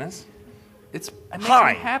 1, Dennis. It makes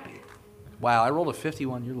Hi. me happy. Wow, I rolled a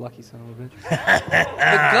 51. You're lucky, son of a bitch.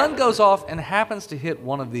 The gun goes off and happens to hit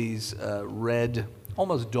one of these red,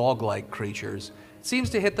 almost dog-like creatures. It seems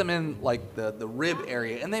to hit them in like the rib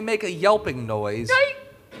area, and they make a yelping noise.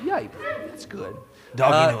 Yipe. That's good.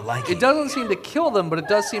 Doggy no like It doesn't seem to kill them, but it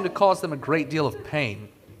does seem to cause them a great deal of pain.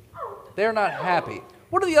 They're not happy.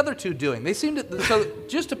 What are the other two doing? They seem to. So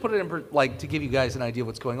just to put it in, to give you guys an idea of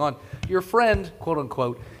what's going on, your friend, quote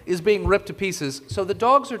unquote, is being ripped to pieces. So the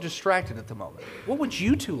dogs are distracted at the moment. What would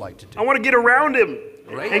you two like to do? I want to get around him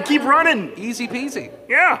Right. and keep running. Easy peasy.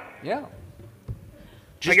 Yeah. Yeah.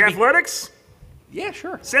 Like athletics? Yeah,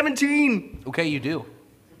 sure. 17. Okay, you do.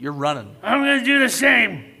 You're running. I'm gonna do the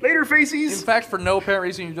same. Later, In faces. fact, for no apparent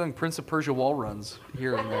reason, you're doing Prince of Persia wall runs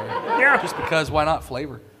here and there. Yeah. Just because, why not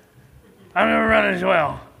flavor? I'm gonna run as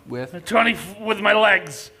well. With 20 with my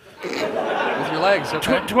legs. your legs,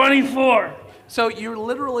 okay? 24. So you're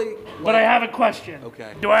literally. But I have a question.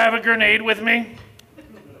 Okay. Do I have a grenade with me?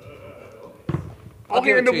 I'll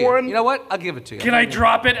give get it into to you. one. You know what? I'll give it to you. Can I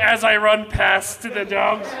drop it as I run past the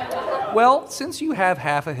dogs? Well, since you have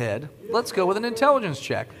half a head, let's go with an intelligence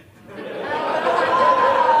check.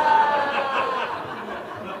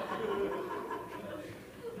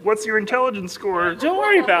 What's your intelligence score? Don't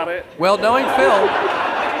worry about it. Well, knowing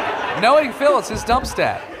Phil, it's his dump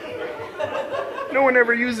stat. No one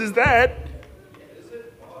ever uses that.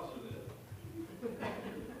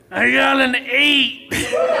 I got an 8.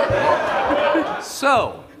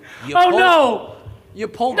 So, you Oh pulled, no! You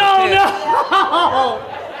pulled No, the pin.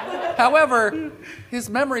 no! However, his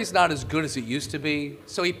memory's not as good as it used to be,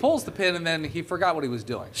 so he pulls the pin and then he forgot what he was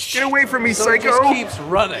doing. Get away from me, So he psycho. just keeps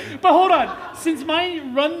running. But hold on. Since my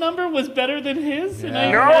run number was better than his, and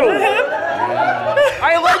I No. remember him,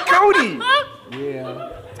 I like Cody. Yeah.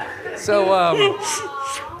 So,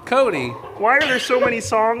 Cody, Why are there so many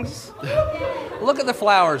songs? look at the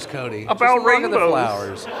flowers, Cody. About Just look at the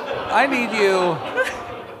rainbows. flowers.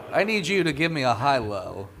 I need you to give me a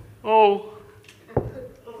high-low. Oh.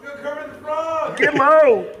 Get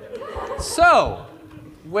low. So,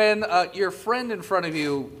 when your friend in front of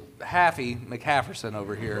you, Haffy McHafferson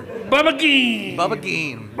over here, Bubba Geen. Bubba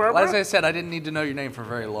Geen, Bubba? as I said, I didn't need to know your name for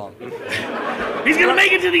very long. He's gonna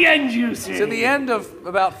make it to the end, Juicy. To the end of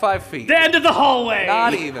about 5 feet. The end of the hallway.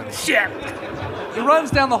 Not even. Shit. He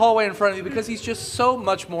runs down the hallway in front of you because he's just so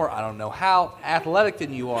much more, I don't know how, athletic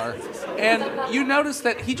than you are. And you notice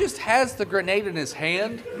that he just has the grenade in his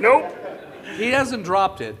hand. Nope. He hasn't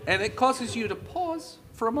dropped it. And it causes you to pause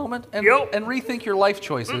for a moment and, Yep. and rethink your life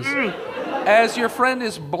choices. as your friend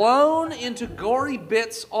is blown into gory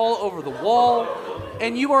bits all over the wall,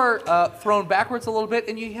 and you are thrown backwards a little bit,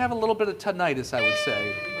 and you have a little bit of tinnitus, I would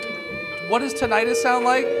say. What does tinnitus sound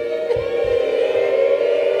like?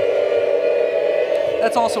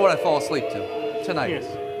 That's also what I fall asleep to. Tinnitus.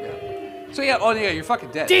 Yeah. So yeah, you're fucking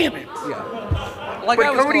dead. Damn it! Yeah. Like Wait,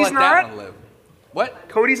 I was Cody's gonna let that not? one live. What?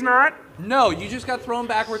 Cody's not? No, you just got thrown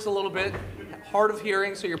backwards a little bit. Hard of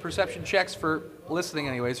hearing, so your perception checks for listening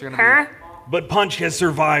anyways are gonna Huh? But Punch has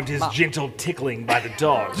survived his gentle tickling by the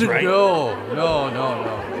dogs, be... right? No.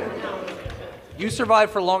 You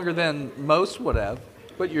survived for longer than most would have,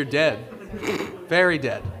 but you're dead. Very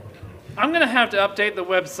dead. I'm gonna have to update the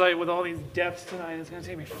website with all these deaths tonight. It's gonna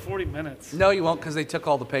take me 40 minutes. No, you won't, because they took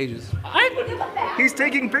all the pages. He's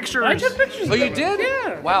taking pictures. I took pictures. Oh, of you them. did?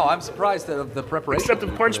 Yeah. Wow, I'm surprised of the preparation. Except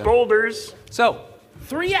of punch boulders. So,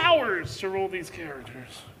 3 hours to roll these characters.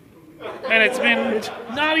 And it's been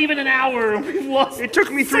not even an hour. We've lost. It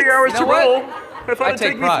took me 3 hours You to know what? roll. I thought I it'd take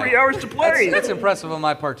take me pride. 3 hours to play. That's impressive on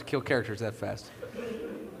my part to kill characters that fast.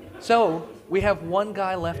 So, we have one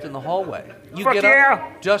guy left in the hallway. You Fuck get yeah.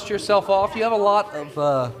 up, dust yourself off. You have a lot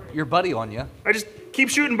of your buddy on you. I just keep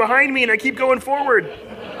shooting behind me and I keep going forward.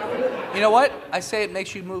 You know what? I say it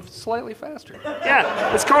makes you move slightly faster.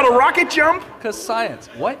 Yeah, it's called a rocket jump. Because science.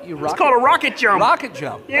 What? You rocket? It's called a rocket jump. Rocket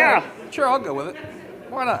jump. Yeah. All right. Sure, I'll go with it.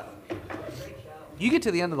 Why not? You get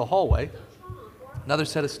to the end of the hallway. Another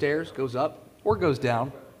set of stairs goes up or goes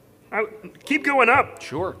down. I keep going up.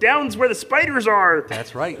 Sure. Down's where the spiders are.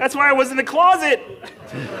 That's right. That's why I was in the closet.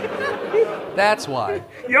 That's why.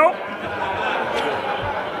 Yup.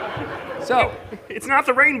 So, It's not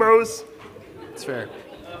the rainbows. it's fair.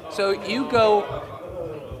 So you go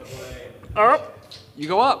Up. You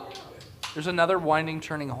go up. There's another winding,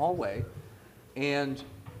 turning hallway, and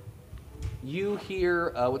you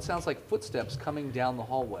hear what sounds like footsteps coming down the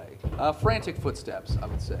hallway. Frantic footsteps, I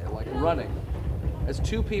would say, like running, as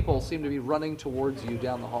two people seem to be running towards you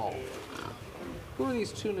down the hall. Who are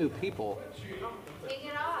these two new people? Take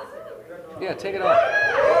it off. Yeah, take it off.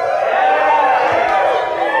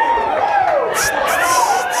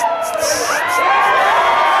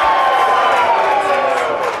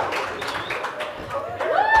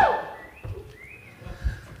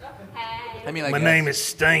 I mean, My guess. name is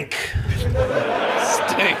Stink,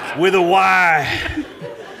 Stink. with a Y,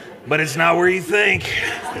 but it's not where you think.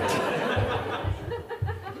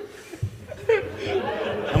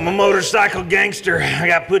 I'm a motorcycle gangster. I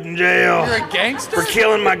got put in jail You're a gangster? for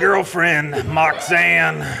killing my girlfriend,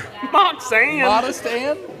 Moxanne. Moxanne. Modest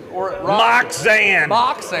Ann? Or Moxanne.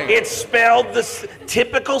 Moxanne. It's spelled the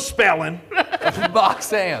typical spelling.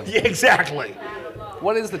 Moxanne. Yeah, exactly.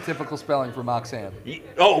 What is the typical spelling for Moxanne?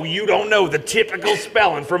 Oh, you don't know the typical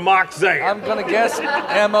spelling for Moxanne. I'm gonna guess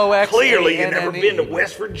M-O-X-A-N-N-E. Clearly, you've never been to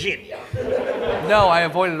West Virginia. No, I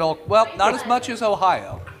avoided all. Well, not as much as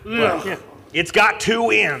Ohio. Yeah. It's got two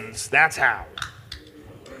N's. That's how.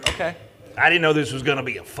 Okay. I didn't know this was going to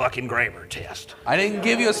be a fucking grammar test. I didn't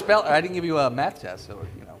give you a spell. I didn't give you a math test, so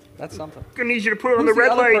you know that's something. Gonna need you to put it on Who's the red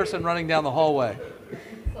other light. person running down the hallway?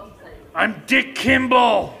 I'm Dick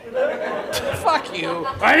Kimball. Fuck you.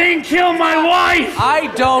 I didn't kill my wife.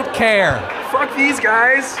 I don't care. Fuck these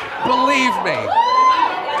guys. Believe me.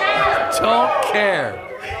 Don't care.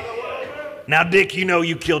 Now, Dick, you know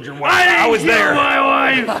you killed your wife. I didn't was kill there. my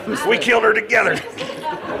wife. We killed her together.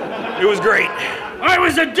 It was great. I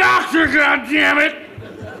was a doctor, goddammit.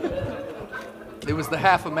 It was the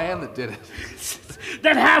half a man that did it.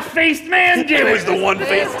 That half-faced man did It it. was the one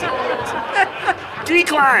face.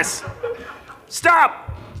 D-class.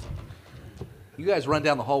 Stop. You guys run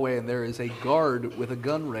down the hallway, and there is a guard with a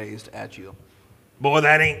gun raised at you. Boy,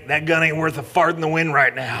 that gun ain't worth a fart in the wind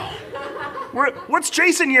right now. What's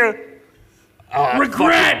chasing you?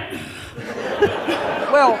 Regret.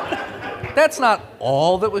 Well, that's not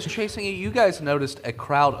all that was chasing you. You guys noticed a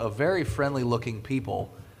crowd of very friendly-looking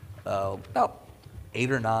people, about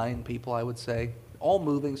 8 or 9 people, I would say, all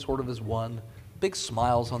moving sort of as one, big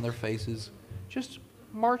smiles on their faces, just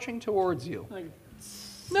marching towards you.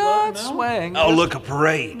 Not no? swaying. Oh, just look, a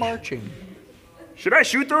parade. marching. Should I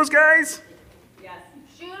shoot those guys?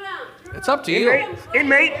 Shoot him. It's up to you.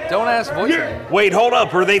 Inmate. Don't ask voice. Wait, hold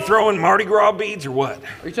up. Are they throwing Mardi Gras beads or what?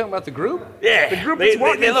 Are you talking about the group? Yeah. The group they, is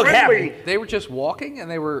walking they look friendly. happy. They were just walking, and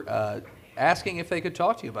they were asking if they could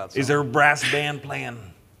talk to you about something. Is there a brass band playing?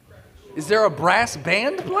 Is there a brass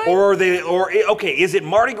band playing? Or are they, okay, is it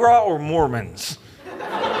Mardi Gras or Mormons?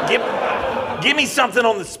 Give me something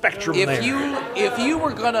on the spectrum there. If you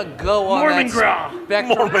were gonna go on Mormon that Gras.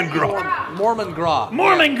 spectrum- Mormon Gras. Mormon Gras.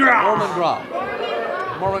 Mormon Yeah. Gras. Mormon Gras.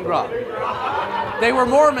 Mormon Gras. They were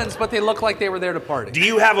Mormons, but they looked like they were there to party. Do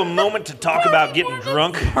you have a moment to talk about getting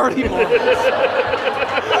drunk? Party Mormons.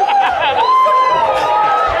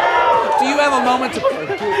 Do you have a moment to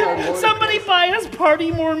party? Somebody buy us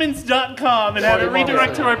partymormons.com and have it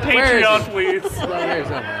redirect to our Patreon, please. Right here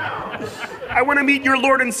somewhere. I want to meet your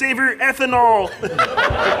Lord and Savior, Ethanol.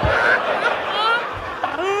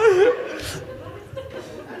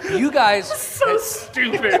 You guys, So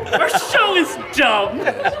stupid. Our show is dumb.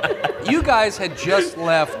 you guys had just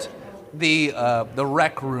left the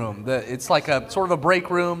rec room. It's like a sort of a break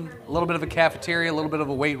room, a little bit of a cafeteria, a little bit of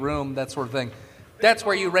a weight room, that sort of thing. That's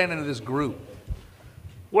where you ran into this group.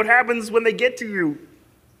 What happens when they get to you?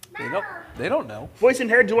 They don't know. Voice and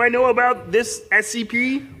hair, do I know about this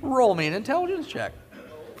SCP? Roll me an intelligence check.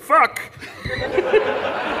 Fuck.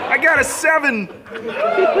 I got a 7.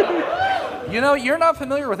 You know, you're not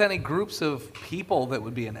familiar with any groups of people that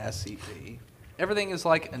would be an SCP. Everything is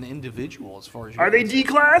like an individual as far as you're Are they concerned.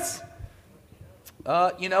 D-class?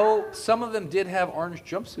 You know, some of them did have orange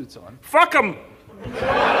jumpsuits on. Fuck them.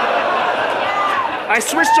 I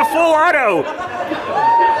switched to full auto.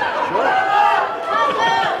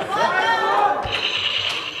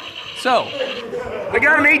 So, I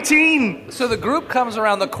got an 18. So the group comes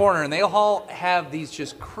around the corner and they all have these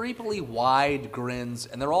just creepily wide grins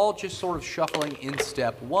and they're all just sort of shuffling in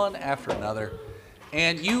step one after another.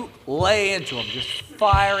 And you lay into them, just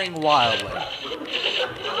firing wildly.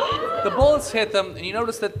 The bullets hit them and you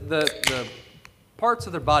notice that the parts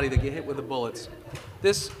of their body that get hit with the bullets,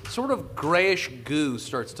 this sort of grayish goo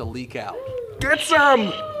starts to leak out. Get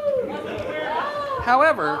some.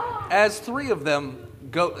 However, as three of them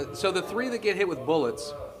go, so the three that get hit with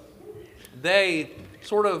bullets, they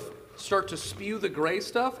sort of start to spew the gray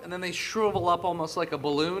stuff, and then they shrivel up almost like a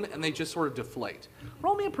balloon, and they just sort of deflate.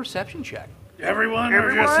 Roll me a perception check. Everyone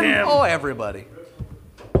or just Everyone? him? Oh, everybody.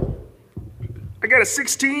 I got a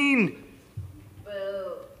 16. Boo.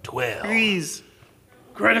 12. Please.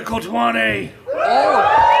 Critical 20.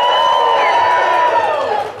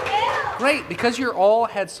 Great, because you all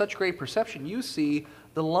had such great perception, you see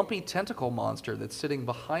the lumpy tentacle monster that's sitting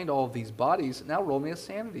behind all of these bodies. Now roll me a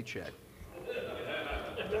sanity check.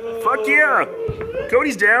 Fuck yeah.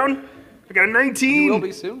 Cody's down. I got a 19. You will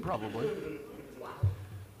be soon, probably.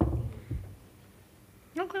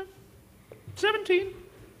 Okay. 17.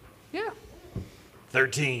 Yeah.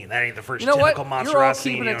 13. That ain't the first You know tentacle what? monster You're all I've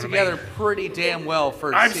seen. keeping You it know what together I mean? pretty damn well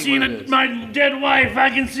for I've seeing seen what it is. my dead wife. I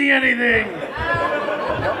can see anything.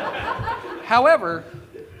 However,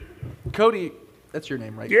 Cody, that's your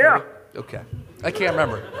name, right? Yeah. Cody? Okay. I can't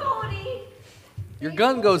remember. Cody. Your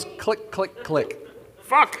gun goes click, click, click.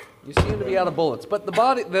 Fuck. You seem to be out of bullets, but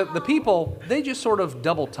the people, they just sort of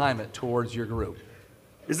double time it towards your group.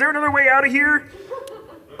 Is there another way out of here?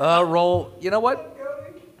 Roll. You know what?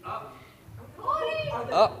 Cody.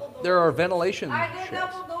 There are ventilation Are there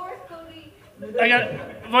shafts. double doors, Cody? I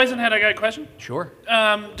got voice in head. I got a question. Sure.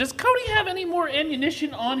 Does Cody have any more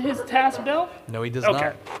ammunition on his task belt? No, he does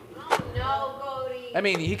Okay. Oh, no, Cody. not. I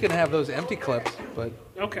mean, he can have those empty clips, but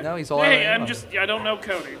Okay. no, he's all Hey, out of I'm ammo. just. I don't know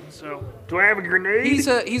Cody, so. Do I have a grenade?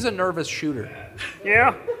 He's a nervous shooter.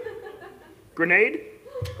 Yeah. Grenade?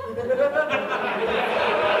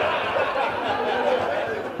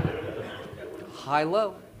 High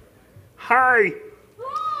low. Hi.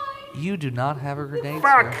 You do not have a grenade,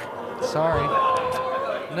 Fuck. sir. Sorry.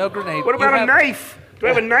 No grenade. What You about a have- knife? Do I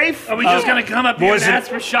have a knife? Are we just gonna come up here and boys and- ask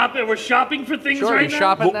for shopping? We're shopping for things Sure, right you now.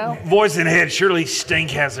 shopping now? Voice in head, surely Stink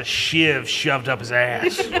has a shiv shoved up his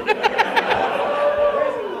ass.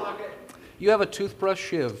 You have a toothbrush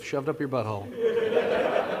shiv shoved up your butthole.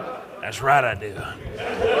 That's right, I do.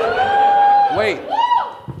 Wait.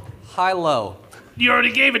 High low. You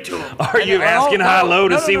already gave it to him. Are you No, asking no, high low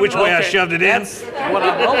to no, see no, which no, way I okay. shoved it in? That's what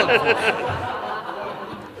I'm rolling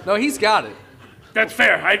for. No, he's got it. That's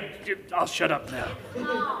fair. I'll shut up now.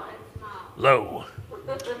 Low.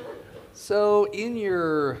 So in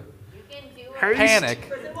your You can do it. Haste? panic,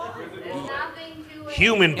 There's nothing to it.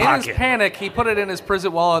 Human in his pocket. panic, he put it in his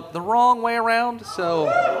prison wallet the wrong way around, so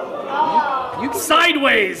you can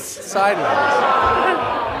Sideways. sideways.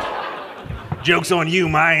 Joke's on you,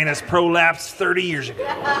 my anus prolapsed 30 years ago.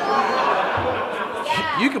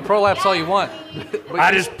 You can prolapse all you want. But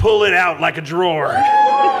I just pull it out like a drawer.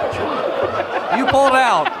 you pull it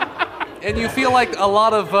out, and you feel like a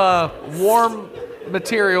lot of warm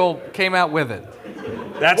material came out with it.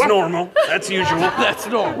 That's normal. That's usual. That's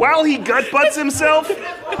normal. While he gut butts himself,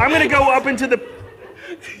 I'm gonna go up into the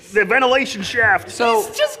ventilation shaft. So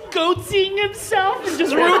He's just goatseeing himself and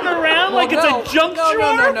just rooting around like Well, it's a junk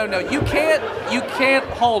drawer. No. You can't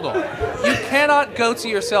hold on. You cannot goatee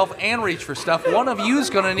yourself and reach for stuff. One of you's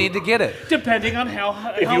going to need to get it. Depending on how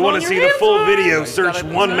If how you long want to your see the hands full are. video, search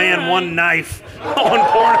gotta- One Man, Alright. One Knife on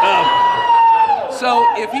Pornhub. So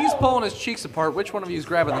if he's pulling his cheeks apart, which one of you is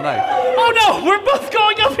grabbing the knife? Oh no, we're both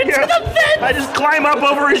going up into Yeah. the vent. I just climb up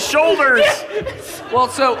over his shoulders. Well,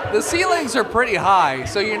 so the ceilings are pretty high,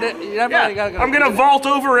 so you're never Yeah, gonna I'm gonna vault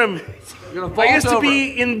over him. You're gonna vault I used to over.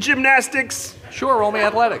 be in gymnastics. Sure, roll me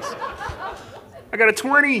athletics. I got a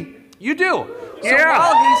 20. You do. So Yeah.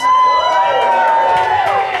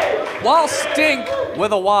 while Stink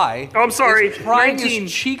with a Y, Oh, I'm sorry, is prying 19.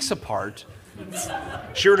 his cheeks apart.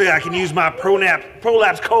 Surely I can use my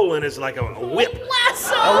prolapse colon as like a whip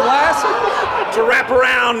Alas, to wrap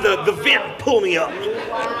around the vent and pull me up.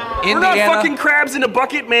 We're not Indiana, fucking crabs in a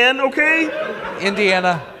bucket, man, okay?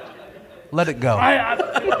 Indiana, let it go.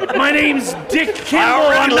 My name's Dick Kimball. I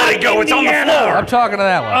already I'm let not it go. It's on the Indiana. floor. I'm talking to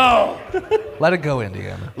that one. Oh, Let it go,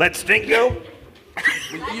 Indiana. Let Stink go.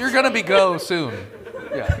 You're gonna be go soon.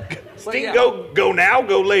 Yeah. Stink go now,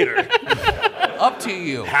 go later. Up to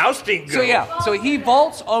you. How Stink go? So yeah, so he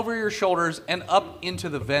vaults over your shoulders and up into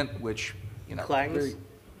the vent, which Clangs? very-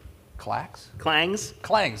 clacks, Clangs?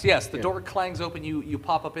 clangs. Yes, the door clangs open. You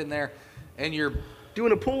pop up in there, and you're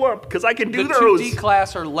Doing a pull up, because I can do the those. 2D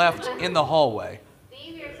class are left in the hallway.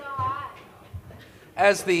 Steve, you're so hot.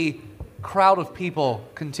 As the crowd of people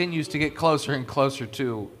continues to get closer and closer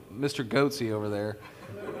to Mr. Goatsy over there,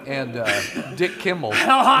 and Dick Kimball,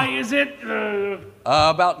 how high is it?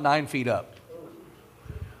 about 9 feet up.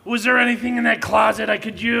 Was there anything in that closet I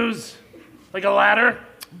could use? Like a ladder?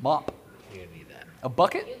 Mop. A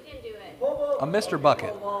bucket? You can do it. A Mr.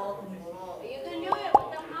 Bucket. You can do it with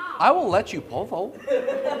the mop. I will let you pole vault.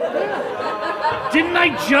 Didn't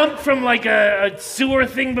I jump from like a sewer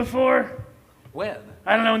thing before? When?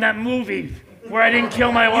 I don't know, in that movie where I didn't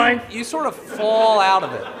kill my wife? You sort of fall out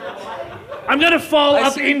of it. I'm gonna fall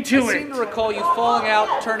up I into seem it. to recall you falling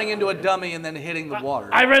out, turning into a dummy, and then hitting the water.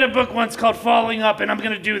 I read a book once called Falling Up, and I'm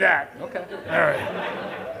gonna do that. Okay. All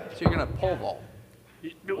right. So you're gonna pole vault.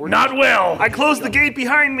 Not well. I closed the gate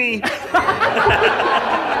behind me. So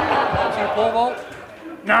you pole vault?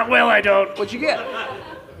 Not well, I don't. What'd you get?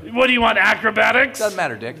 What do you want, acrobatics? Doesn't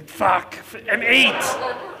matter, Dick. Fuck. An 8.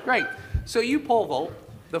 Great. So you pole vault.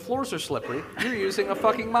 The floors are slippery. You're using a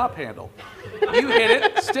fucking mop handle. You hit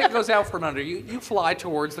it. Stick goes out from under you. You fly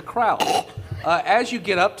towards the crowd. As you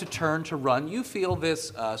get up to turn to run, you feel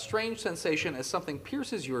this strange sensation as something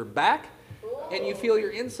pierces your back, and you feel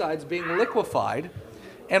your insides being liquefied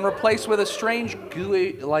and replaced with a strange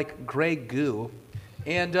gooey, like gray goo.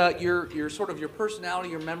 And your sort of your personality,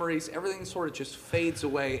 your memories, everything sort of just fades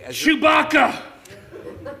away as your, Chewbacca!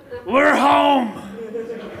 We're home!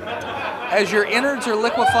 as your innards are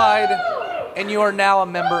liquefied, and you are now a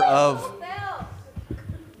member of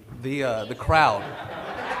the crowd.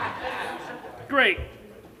 Great.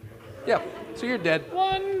 Yeah. So you're dead.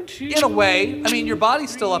 1, 2. In a way, I mean, your body's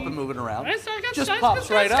still up and moving around. Just pops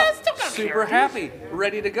right up. Super happy,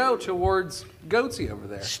 ready to go towards Goatsy over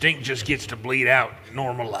there. Stink just gets to bleed out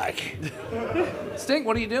normal like. Stink,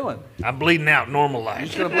 what are you doing? I'm bleeding out normal like.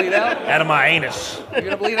 Just gonna bleed out? Out of my anus. You're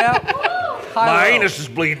gonna bleed out? High, My low. anus is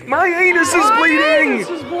bleeding. My anus is bleeding.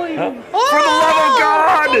 is bleeding. For the love of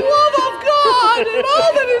God. The love of God and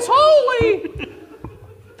all that is holy.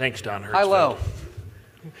 Thanks, Don Hertzfeld. High low.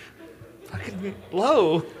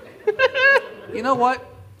 Low. You know what?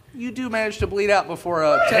 You do manage to bleed out before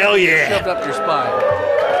a Hell tentacle yeah. shoved up your spine.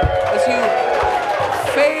 As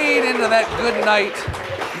you fade into that good night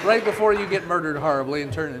right before you get murdered horribly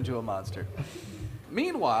and turn into a monster.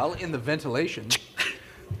 Meanwhile, in the ventilation,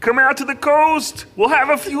 Come out to the coast. We'll have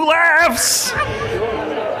a few laughs.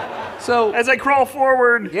 so As I crawl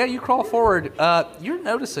forward. yeah, you crawl forward. You're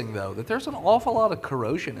noticing though that there's an awful lot of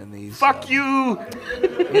corrosion in these Fuck you.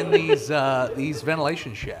 in these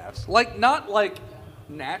ventilation shafts. Like not like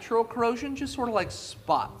natural corrosion, just sort of like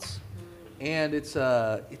spots. And it's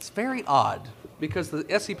very odd because the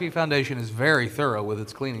SCP Foundation is very thorough with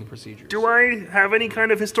its cleaning procedures. Do I have any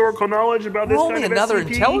kind of historical knowledge about this Roll kind me of another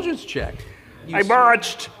SCP? intelligence check. You I see-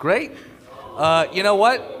 botched. Great. You know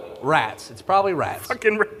what? Rats. It's probably rats.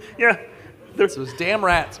 Fucking yeah. Those damn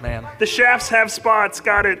rats, man. The shafts have spots.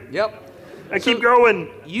 Got it. Yep. I keep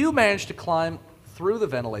going. You manage to climb through the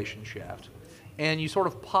ventilation shaft, and you sort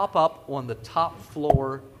of pop up on the top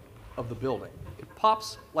floor of the building. It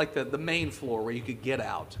pops like the main floor where you could get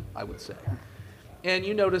out, I would say. And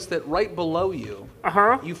you notice that right below you,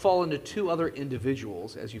 you fall into two other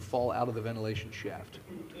individuals as you fall out of the ventilation shaft.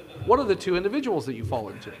 What are the two individuals that you fall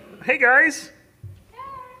into? Hey guys.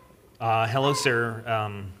 Hello, sir.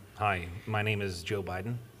 Hi, my name is Joe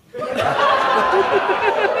Biden.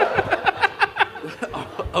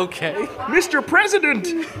 Okay. Mr. President!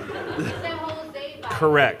 It's a Jose Biden.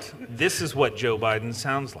 Correct. This is what Joe Biden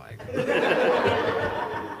sounds like.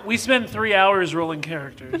 We spent 3 hours rolling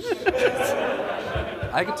characters.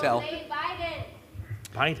 I can tell. Jose Biden.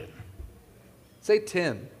 Biden. Say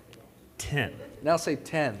 10. 10. Now say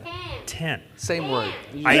 10. 10. Same word.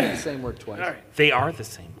 You I- say the same word twice. All right. They are the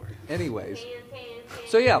same word. Anyways. 10.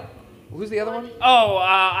 So yeah, who's the other one? Oh,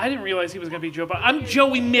 I didn't realize he was going to be Joe Biden. I'm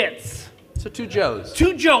Joey Mitz. So 2 Joes.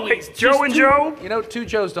 2 Joeys. Joe Just and two- Joe? You know, 2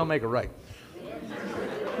 Joes don't make a right.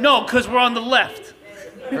 No, because we're on the left.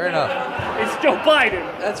 Fair enough. It's Joe Biden.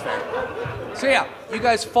 That's fair. So yeah, you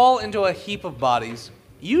guys fall into a heap of bodies.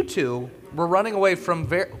 You two were running away from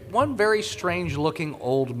one very strange-looking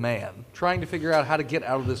old man, trying to figure out how to get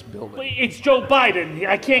out of this building. It's Joe Biden.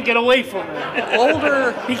 I can't get away from him.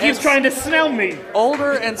 Older. He keeps trying to smell me.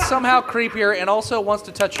 Older and somehow creepier, and also wants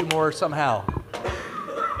to touch you more somehow.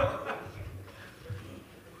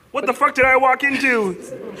 What the fuck did I walk into?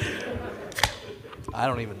 I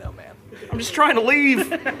don't even know, man. I'm just trying to leave.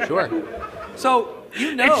 Sure. So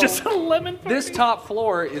you know. It's just a lemon. This top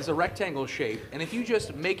floor is a rectangle shape, and if you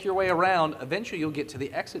just make your way around, eventually you'll get to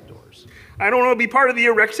the exit doors. I don't want to be part of the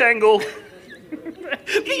rectangle.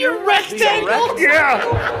 The rectangle. Yeah.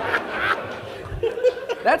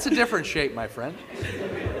 That's a different shape, my friend.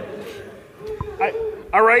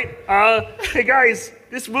 All right. Hey guys,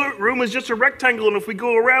 this room is just a rectangle, and if we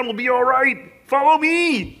go around, we'll be all right. Follow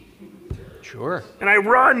me. Sure. And I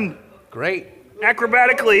run Great.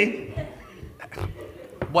 acrobatically,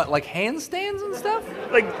 What, like handstands and stuff?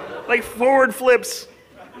 like forward flips.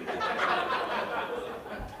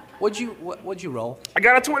 What'd you roll? I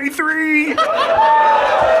got a 23.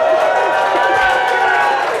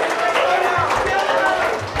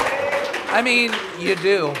 I mean, you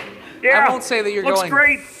do. Yeah. I won't say that you're looks going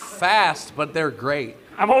great. fast, but they're great.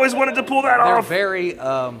 I've always wanted to pull that They're off. very,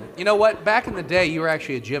 you know what? Back in the day, you were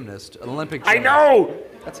actually a gymnast, an Olympic I gymnast. know.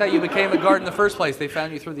 That's how you became a guard in the first place. They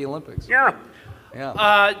found you through the Olympics. Yeah.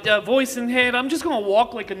 Yeah. Voice and head. I'm just gonna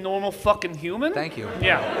walk like a normal fucking human. Thank you.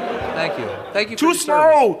 Yeah. Thank you. Thank you for Too your service.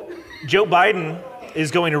 slow. Joe Biden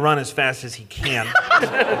is going to run as fast as he can. He's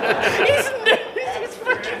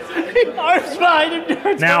fucking arms behind him.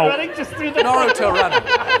 Naruto Now- running just through the. Naruto running.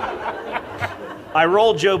 I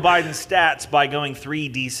rolled Joe Biden's stats by going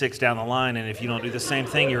 3d6 down the line, and if you don't do the same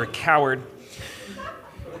thing, you're a coward.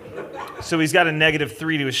 So he's got a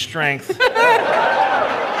 -3 to his strength,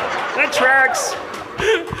 That tracks.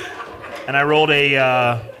 and I rolled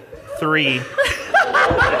a 3. So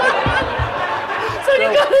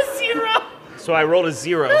you got a 0. So I rolled a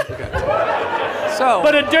 0. So,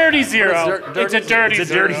 But a dirty 0. But it's It's a dirty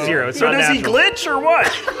It's a dirty 0. It's So not does he natural. glitch or what?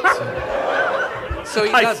 so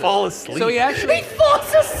he I doesn't. fall asleep. So he actually. He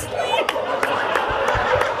falls asleep.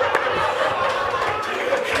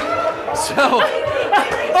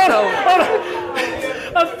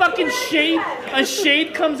 A fucking shade. A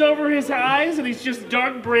shade comes over his eyes, and he's just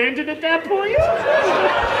Dark Brandon at that point.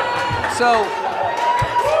 So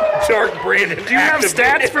Dark Brandon. Do you have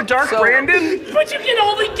stats for Dark So- Brandon? But you can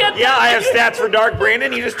only get. Yeah, I have stats for Dark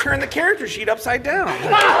Brandon. You just turn the character sheet upside down.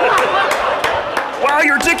 Wow,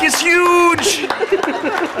 your dick is huge.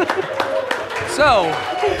 So,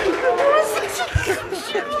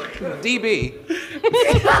 DB.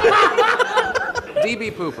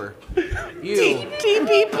 DB Pooper. You.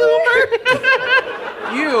 DB Boomer.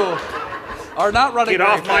 You are not running Get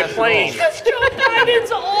very off my fast at plane. all. Because Joe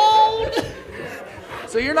Biden's old.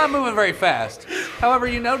 So you're not moving very fast. However,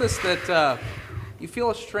 you notice that you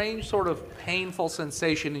feel a strange sort of painful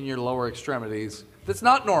sensation in your lower extremities that's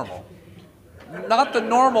not normal. Not the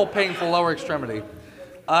normal painful lower extremity.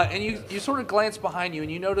 And you sort of glance behind you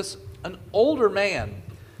and you notice an older man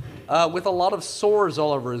with a lot of sores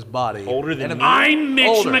all over his body. Older than And a- me? I'm Mitch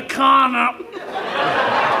Older. McConnell.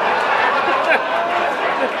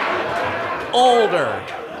 Older.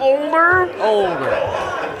 Older. Older.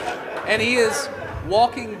 And he is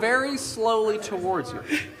walking very slowly towards you.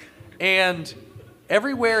 And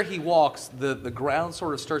everywhere he walks, the ground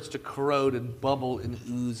sort of starts to corrode and bubble and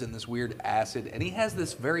ooze in this weird acid. And he has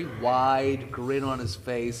this very wide grin on his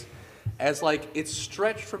face as like it's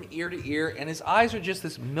stretched from ear to ear. And his eyes are just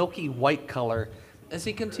this milky white color as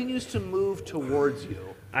he continues to move towards you.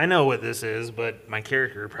 I know what this is, but my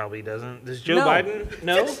character probably doesn't. Does Joe No. Biden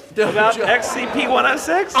know No, about Joe-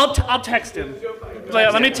 XCP-106? I'll text him.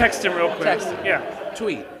 Let me text him real quick. Text him. Yeah.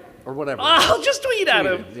 Tweet or whatever. I'll just tweet at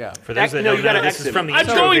him. Yeah. For those that No, don't you gotta know, this is exit. from the I'm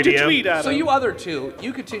intro going video. to tweet at So him. you other two,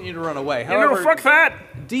 you continue to run away. You know, However, fuck that.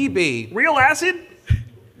 DB, Real acid?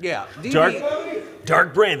 Yeah, DB,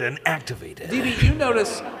 Dark Brandon activated. DB,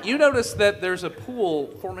 you notice that there's a pool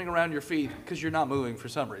forming around your feet because you're not moving for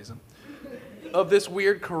some reason of this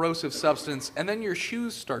weird corrosive substance, and then your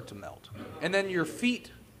shoes start to melt, and then your feet,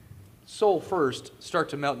 sole first, start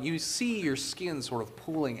to melt. And you see your skin sort of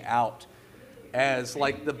pooling out as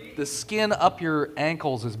like the skin up your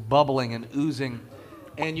ankles is bubbling and oozing,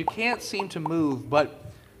 and you can't seem to move, but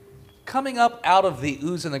coming up out of the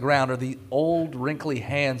ooze in the ground are the old, wrinkly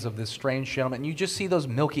hands of this strange gentleman. And you just see those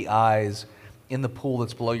milky eyes in the pool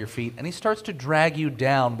that's below your feet. And he starts to drag you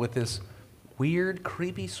down with this weird,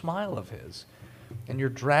 creepy smile of his. And you're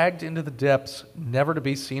dragged into the depths, never to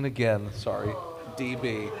be seen again. Sorry,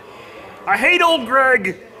 DB. I hate old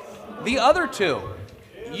Greg. The other two,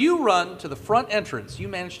 you run to the front entrance. You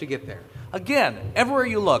manage to get there. Again, everywhere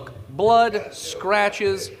you look, blood,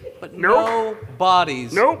 scratches, but no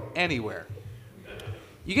bodies anywhere.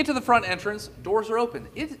 You get to the front entrance, doors are open.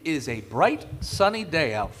 It is a bright, sunny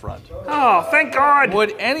day out front. Oh, thank God.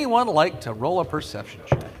 Would anyone like to roll a perception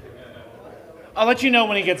check? I'll let you know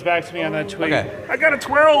when he gets back to me on that tweet. Okay. I got a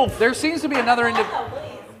 12. There seems to be another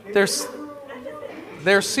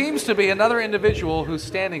there seems to be another individual who's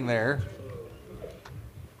standing there.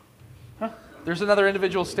 There's another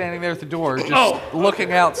individual standing there at the door, just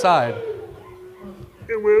looking outside.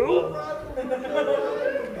 Hello?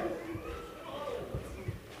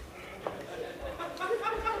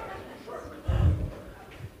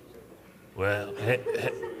 Well,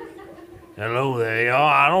 hello there, y'all.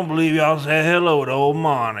 I don't believe y'all said hello to old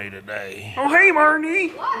Marnie today. Oh, hey, Marnie.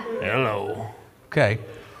 Hello. Okay.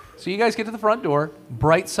 So you guys get to the front door.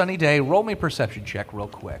 Bright, sunny day. Roll me a perception check real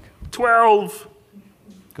quick. 12.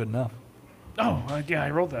 Good enough. Oh, yeah, I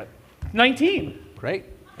rolled that. 19. Great.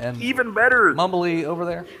 And Even better. Mumbly over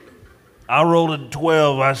there? I rolled a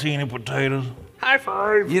 12. I see any potatoes? High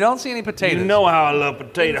five. You don't see any potatoes. You know how I love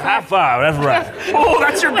potatoes. High five. That's right. Oh,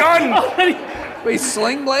 that's your gun. Wait,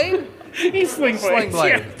 sling blade? He's sling Sling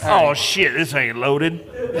blade. Yeah. All Oh right. shit! This ain't loaded.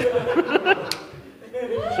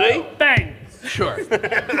 See? Bang. Sure.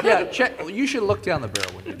 Yeah, check. You should look down the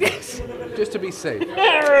barrel when you do this, just to be safe.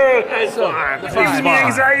 That's So, fine. the Gives me fine.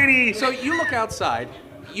 anxiety. So you look outside.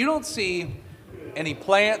 You don't see any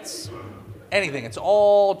plants, anything. It's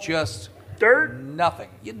all just Dirt. nothing.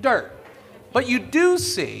 Dirt. But you do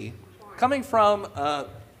see, coming from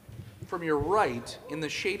your right, in the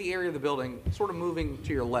shady area of the building, sort of moving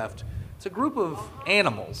to your left, it's a group of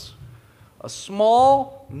animals. A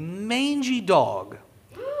small, mangy dog.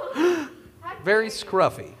 Very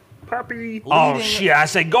scruffy. Puppy. Oh Leading- shit! I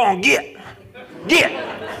say, go on, get.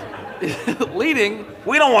 Leading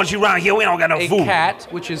We don't want you around here. We don't got no a food. cat,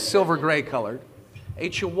 which is silver gray colored, a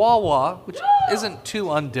chihuahua, which isn't too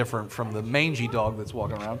undifferent from the mangy dog that's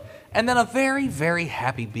walking around, and then a very, very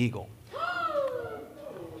happy beagle.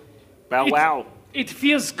 Bow wow. It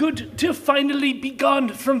feels good to finally be gone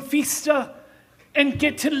from Fista and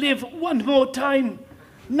get to live one more time,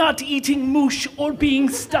 not eating moosh or being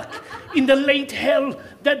stuck in the late hell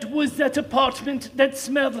that was that apartment that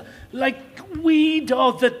smelled like weed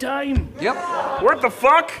all the time. Yep. What the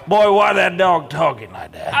fuck? Boy, why that dog talking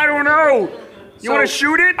like that? I don't know. You So- want to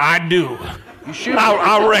shoot it? I do. You shoot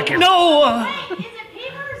I reckon. No! Is it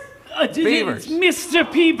Peepers? It's Beavers.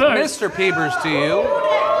 Mr. Peepers. Mr. Peepers to you.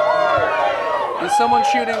 Is someone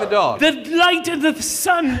shooting the dog? The light of the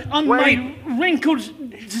sun on Wait. my wrinkled,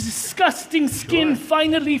 disgusting skin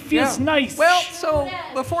finally feels Yeah. nice. Well, so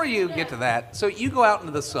before you get to that, so you go out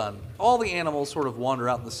into the sun. All the animals sort of wander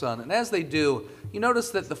out in the sun, and as they do, you notice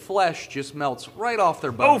that the flesh just melts right off their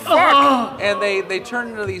Oh, bones. fuck. And they turn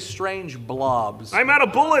into these strange blobs. I'm out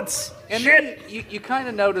of bullets. And Shit. then you kind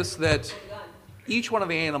of notice that each one of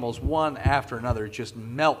the animals, one after another, just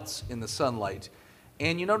melts in the sunlight.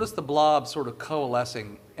 And you notice the blobs sort of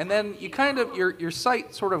coalescing. And then you kind of, your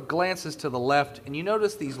sight sort of glances to the left, and you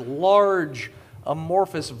notice these large,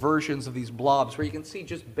 amorphous versions of these blobs where you can see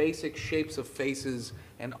just basic shapes of faces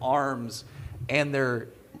and arms, and they're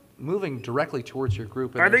moving directly towards your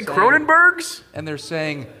group. And Are they're they saying- Cronenbergs? And they're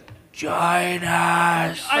saying, "Join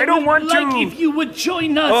us." I don't would want like to. if you would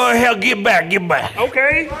join us. Oh hell, get back.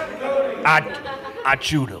 Okay. I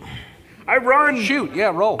chewed him. I run. Shoot, yeah,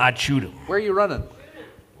 roll. I chewed him. Where are you running?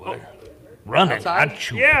 Running. Outside? I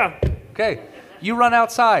chewed. Yeah. Okay, you run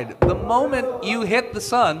outside. The moment you hit the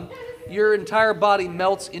sun, your entire body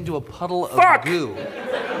melts into a puddle of Fuck! goo.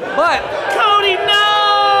 But Cody, no!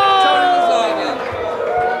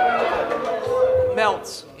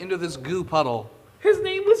 melts into this goo puddle. His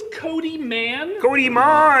name was Cody Man. Cody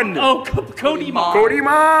Mon. Oh, Cody Mon. Cody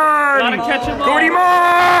Mon. Gotta catch him all. Cody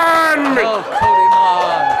Mon. Oh, Cody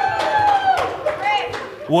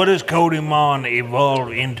Mon. What does Cody Mon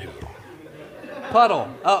evolve into? Puddle.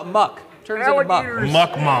 Muck. Turns into muck.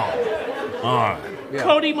 Muck Mon. All right. Yeah.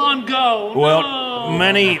 Cody Mon go. Well, No.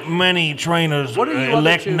 many trainers What are you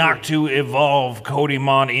elect other two? not to evolve Cody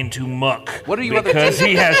Mon into muck. What are you other because two?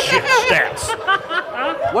 he has shit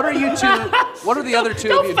stats. What are you two? What are the other two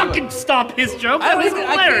of Don't you fucking doing? stop his joke. I That was can't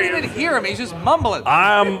hilarious. even hear him. He's just mumbling.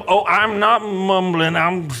 I'm not mumbling.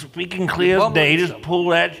 I'm speaking clear as day. Mumbling Just pull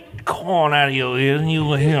that corn out of your ears and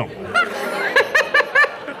you'll hear him.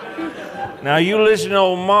 Now you listen to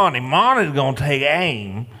old Monty. Monty's gonna take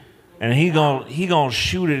aim, and he gonna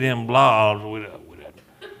shoot at them blobs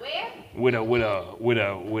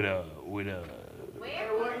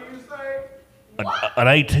an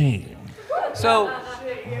 18. So,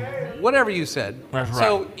 whatever you said. That's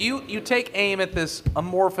So right. you take aim at this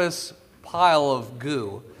amorphous pile of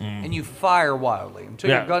goo, and you fire wildly until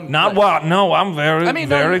your gun. Not clicks. wild. No, I'm very I mean,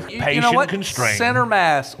 very no, patient, you know what? constrained. Center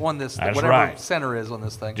mass on this thing, That's whatever right. center is on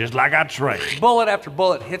this thing. Just like I trained. Bullet after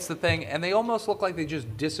bullet hits the thing, and they almost look like they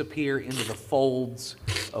just disappear into the folds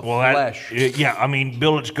of flesh. Yeah, I mean,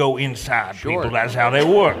 bullets go inside Sure. people. That's how they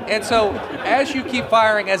work. And so, as you keep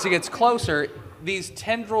firing, as it gets closer, these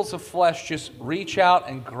tendrils of flesh just reach out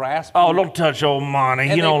and grasp. Oh, you, don't touch old Monty.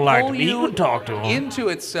 and He they don't like pull me. You can talk to him. into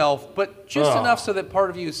itself, but just Ugh. enough so that part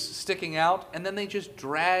of you is sticking out, and then they just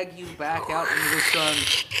drag you back out into the sun,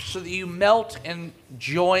 so that you melt and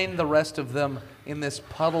join the rest of them in this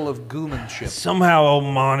puddle of goomanship. Somehow old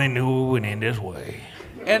Monty knew we went in this way.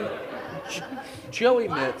 And Joey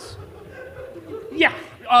Mitz, Yeah.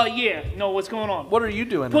 Yeah. No, what's going on? what are you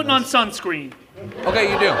doing? in Putting on this? sunscreen.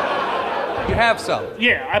 Okay, you do. You have some,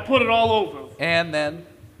 Yeah, I put it all over. and then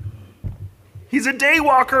He's a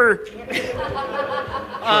daywalker.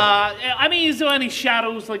 I mean, is there any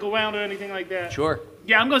shadows like around or anything like that? sure.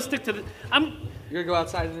 Yeah, I'm gonna stick to the. You're gonna go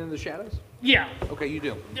outside and into the shadows. Yeah. Okay, you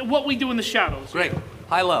do. What we do in the shadows. Great.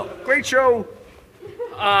 High low. Great show.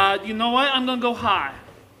 You know what? I'm gonna go high.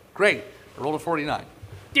 Great. I rolled a 49.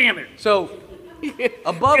 Damn it. So,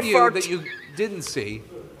 above Get you fucked. that you didn't see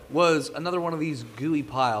was another one of these gooey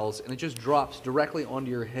piles, and it just drops directly onto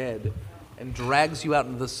your head and drags you out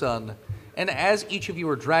into the sun. And as each of you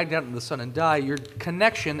are dragged out into the sun and die, your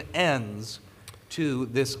connection ends to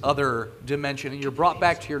this other dimension, and you're brought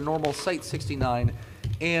back to your normal Site 69.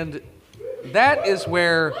 And that is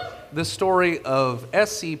where the story of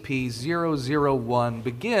SCP-001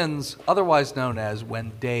 begins, otherwise known as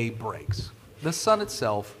When Day Breaks. The sun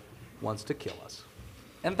itself wants to kill us.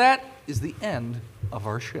 And that is the end of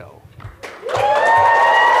our show.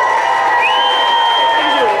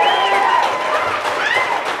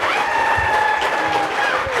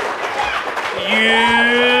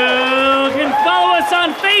 You can follow us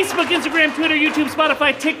on Facebook, Instagram, Twitter, YouTube,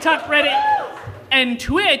 Spotify, TikTok, Reddit, and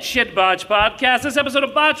Twitch at Botch Podcast. This episode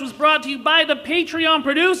of Botch was brought to you by the Patreon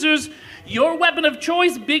producers. Your weapon of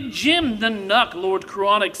choice, Big Jim, the Nuck, Lord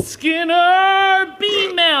Chronic, Skinner,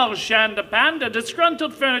 B-Mel, Shanda Panda,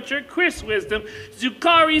 Disgruntled Furniture, Chris Wisdom,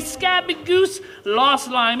 Zukari, Scabby Goose, Lost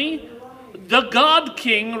Limey, the God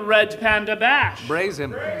King, Red Panda Bash. Braze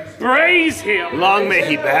him. Praise him. Long may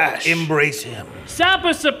he bash. Embrace him.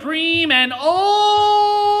 Sapper Supreme and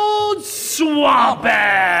Old Swamp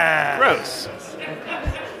Ass. Gross.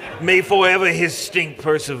 May forever his stink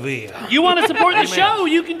persevere. You want to support the show?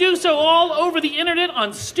 You can do so all over the internet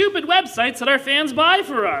on stupid websites that our fans buy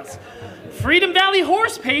for us.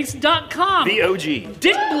 FreedomValleyHorsePace.com, The OG.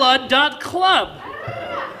 DickBlood.club,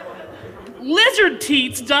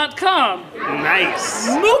 LizardTeats.com, Nice.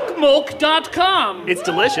 MookMulk.com, It's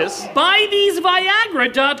delicious.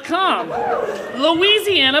 BuyTheseViagra.com,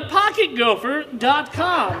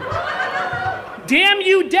 LouisianaPocketGopher.com,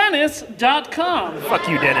 DamnYouDennis.com, Fuck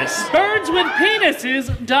you, Dennis.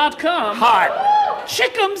 BirdsWithPenises.com, Hot.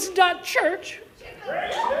 Chickums.church,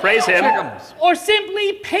 Praise him. Chickums. or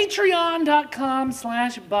simply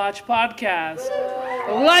patreon.com/botchpodcast.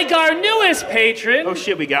 Like our newest patron, Oh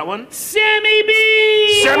shit, we got one? Sammy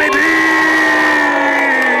B! Sammy B!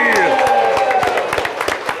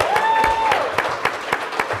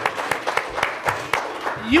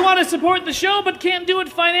 You want to support the show but can't do it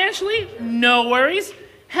financially? No worries.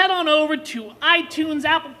 Head on over to iTunes,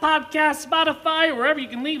 Apple Podcasts, Spotify, or wherever you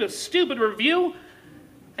can leave a stupid review,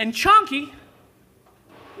 and Chonky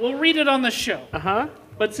will read it on the show. Uh-huh.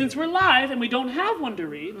 But since we're live and we don't have one to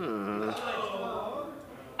read,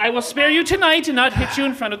 I will spare you tonight and not hit you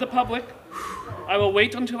in front of the public. I will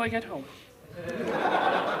wait until I get home.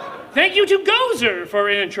 Thank you to Gozer for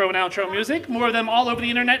intro and outro music. More of them all over the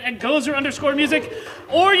internet at Gozer_music.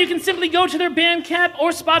 Or you can simply go to their Bandcamp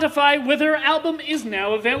or Spotify where their album is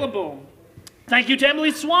now available. Thank you to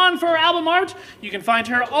Emily Swan for her album art. You can find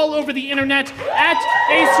her all over the internet at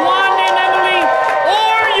A Swan Named Emily,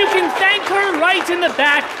 or you can thank her right in the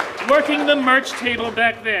back, working the merch table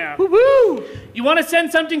back there. Woo-hoo! You want to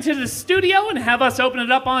send something to the studio and have us open it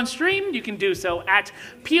up on stream? You can do so at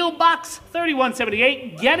P.O. Box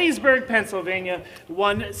 3178, Gettysburg, Pennsylvania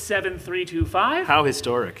 17325. How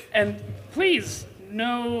historic. And please,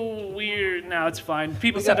 no weird. No, it's fine.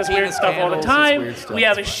 People send got us weird penis stuff all the candles, time. weird stuff, We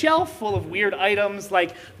have a it's fine. shelf full of weird items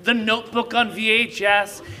like the Notebook on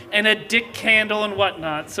VHS and a dick candle and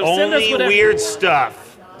whatnot. So send us Only whatever. weird stuff.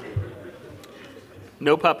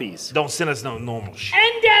 No puppies. Don't send us no normal shit.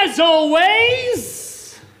 And as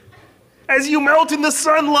always, As you melt in the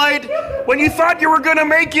sunlight, when you thought you were gonna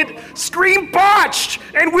make it, scream botched,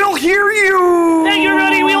 and we'll hear you! thank you,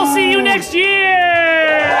 everybody. We'll see you next year.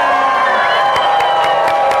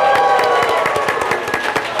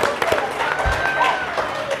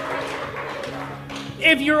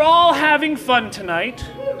 If you're all having fun tonight,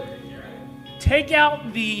 take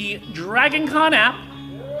out the DragonCon app,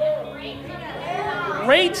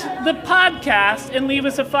 rate the podcast, and leave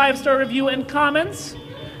us a 5-star review and comments.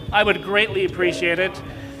 I would greatly appreciate it.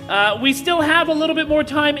 We still have a little bit more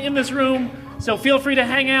time in this room, so feel free to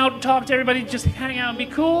hang out, talk to everybody, just hang out and be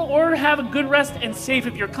cool, or have a good rest and safe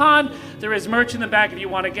at your con. There is merch in the back if you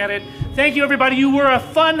want to get it. Thank you, everybody. You were a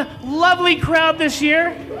fun, lovely crowd this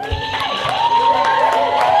year.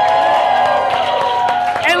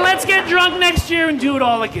 And let's get drunk next year and do it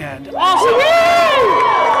all again. Also,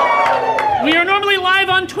 we are normally live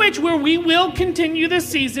on Twitch, where we will continue this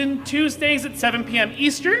season Tuesdays at 7 p.m.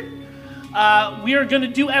 Eastern. We are going to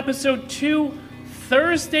do episode 2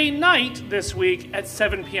 Thursday night this week at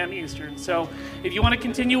 7 p.m. Eastern. So if you want to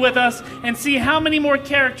continue with us and see how many more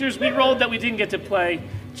characters we rolled that we didn't get to play,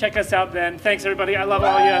 check us out then. Thanks, everybody. I love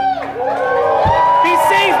all you. Be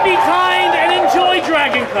safe, be kind, and enjoy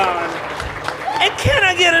DragonCon. And can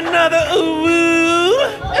I get another ooh?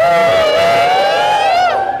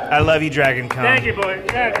 I love you, DragonCon. Thank you, boy.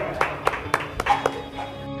 Yeah.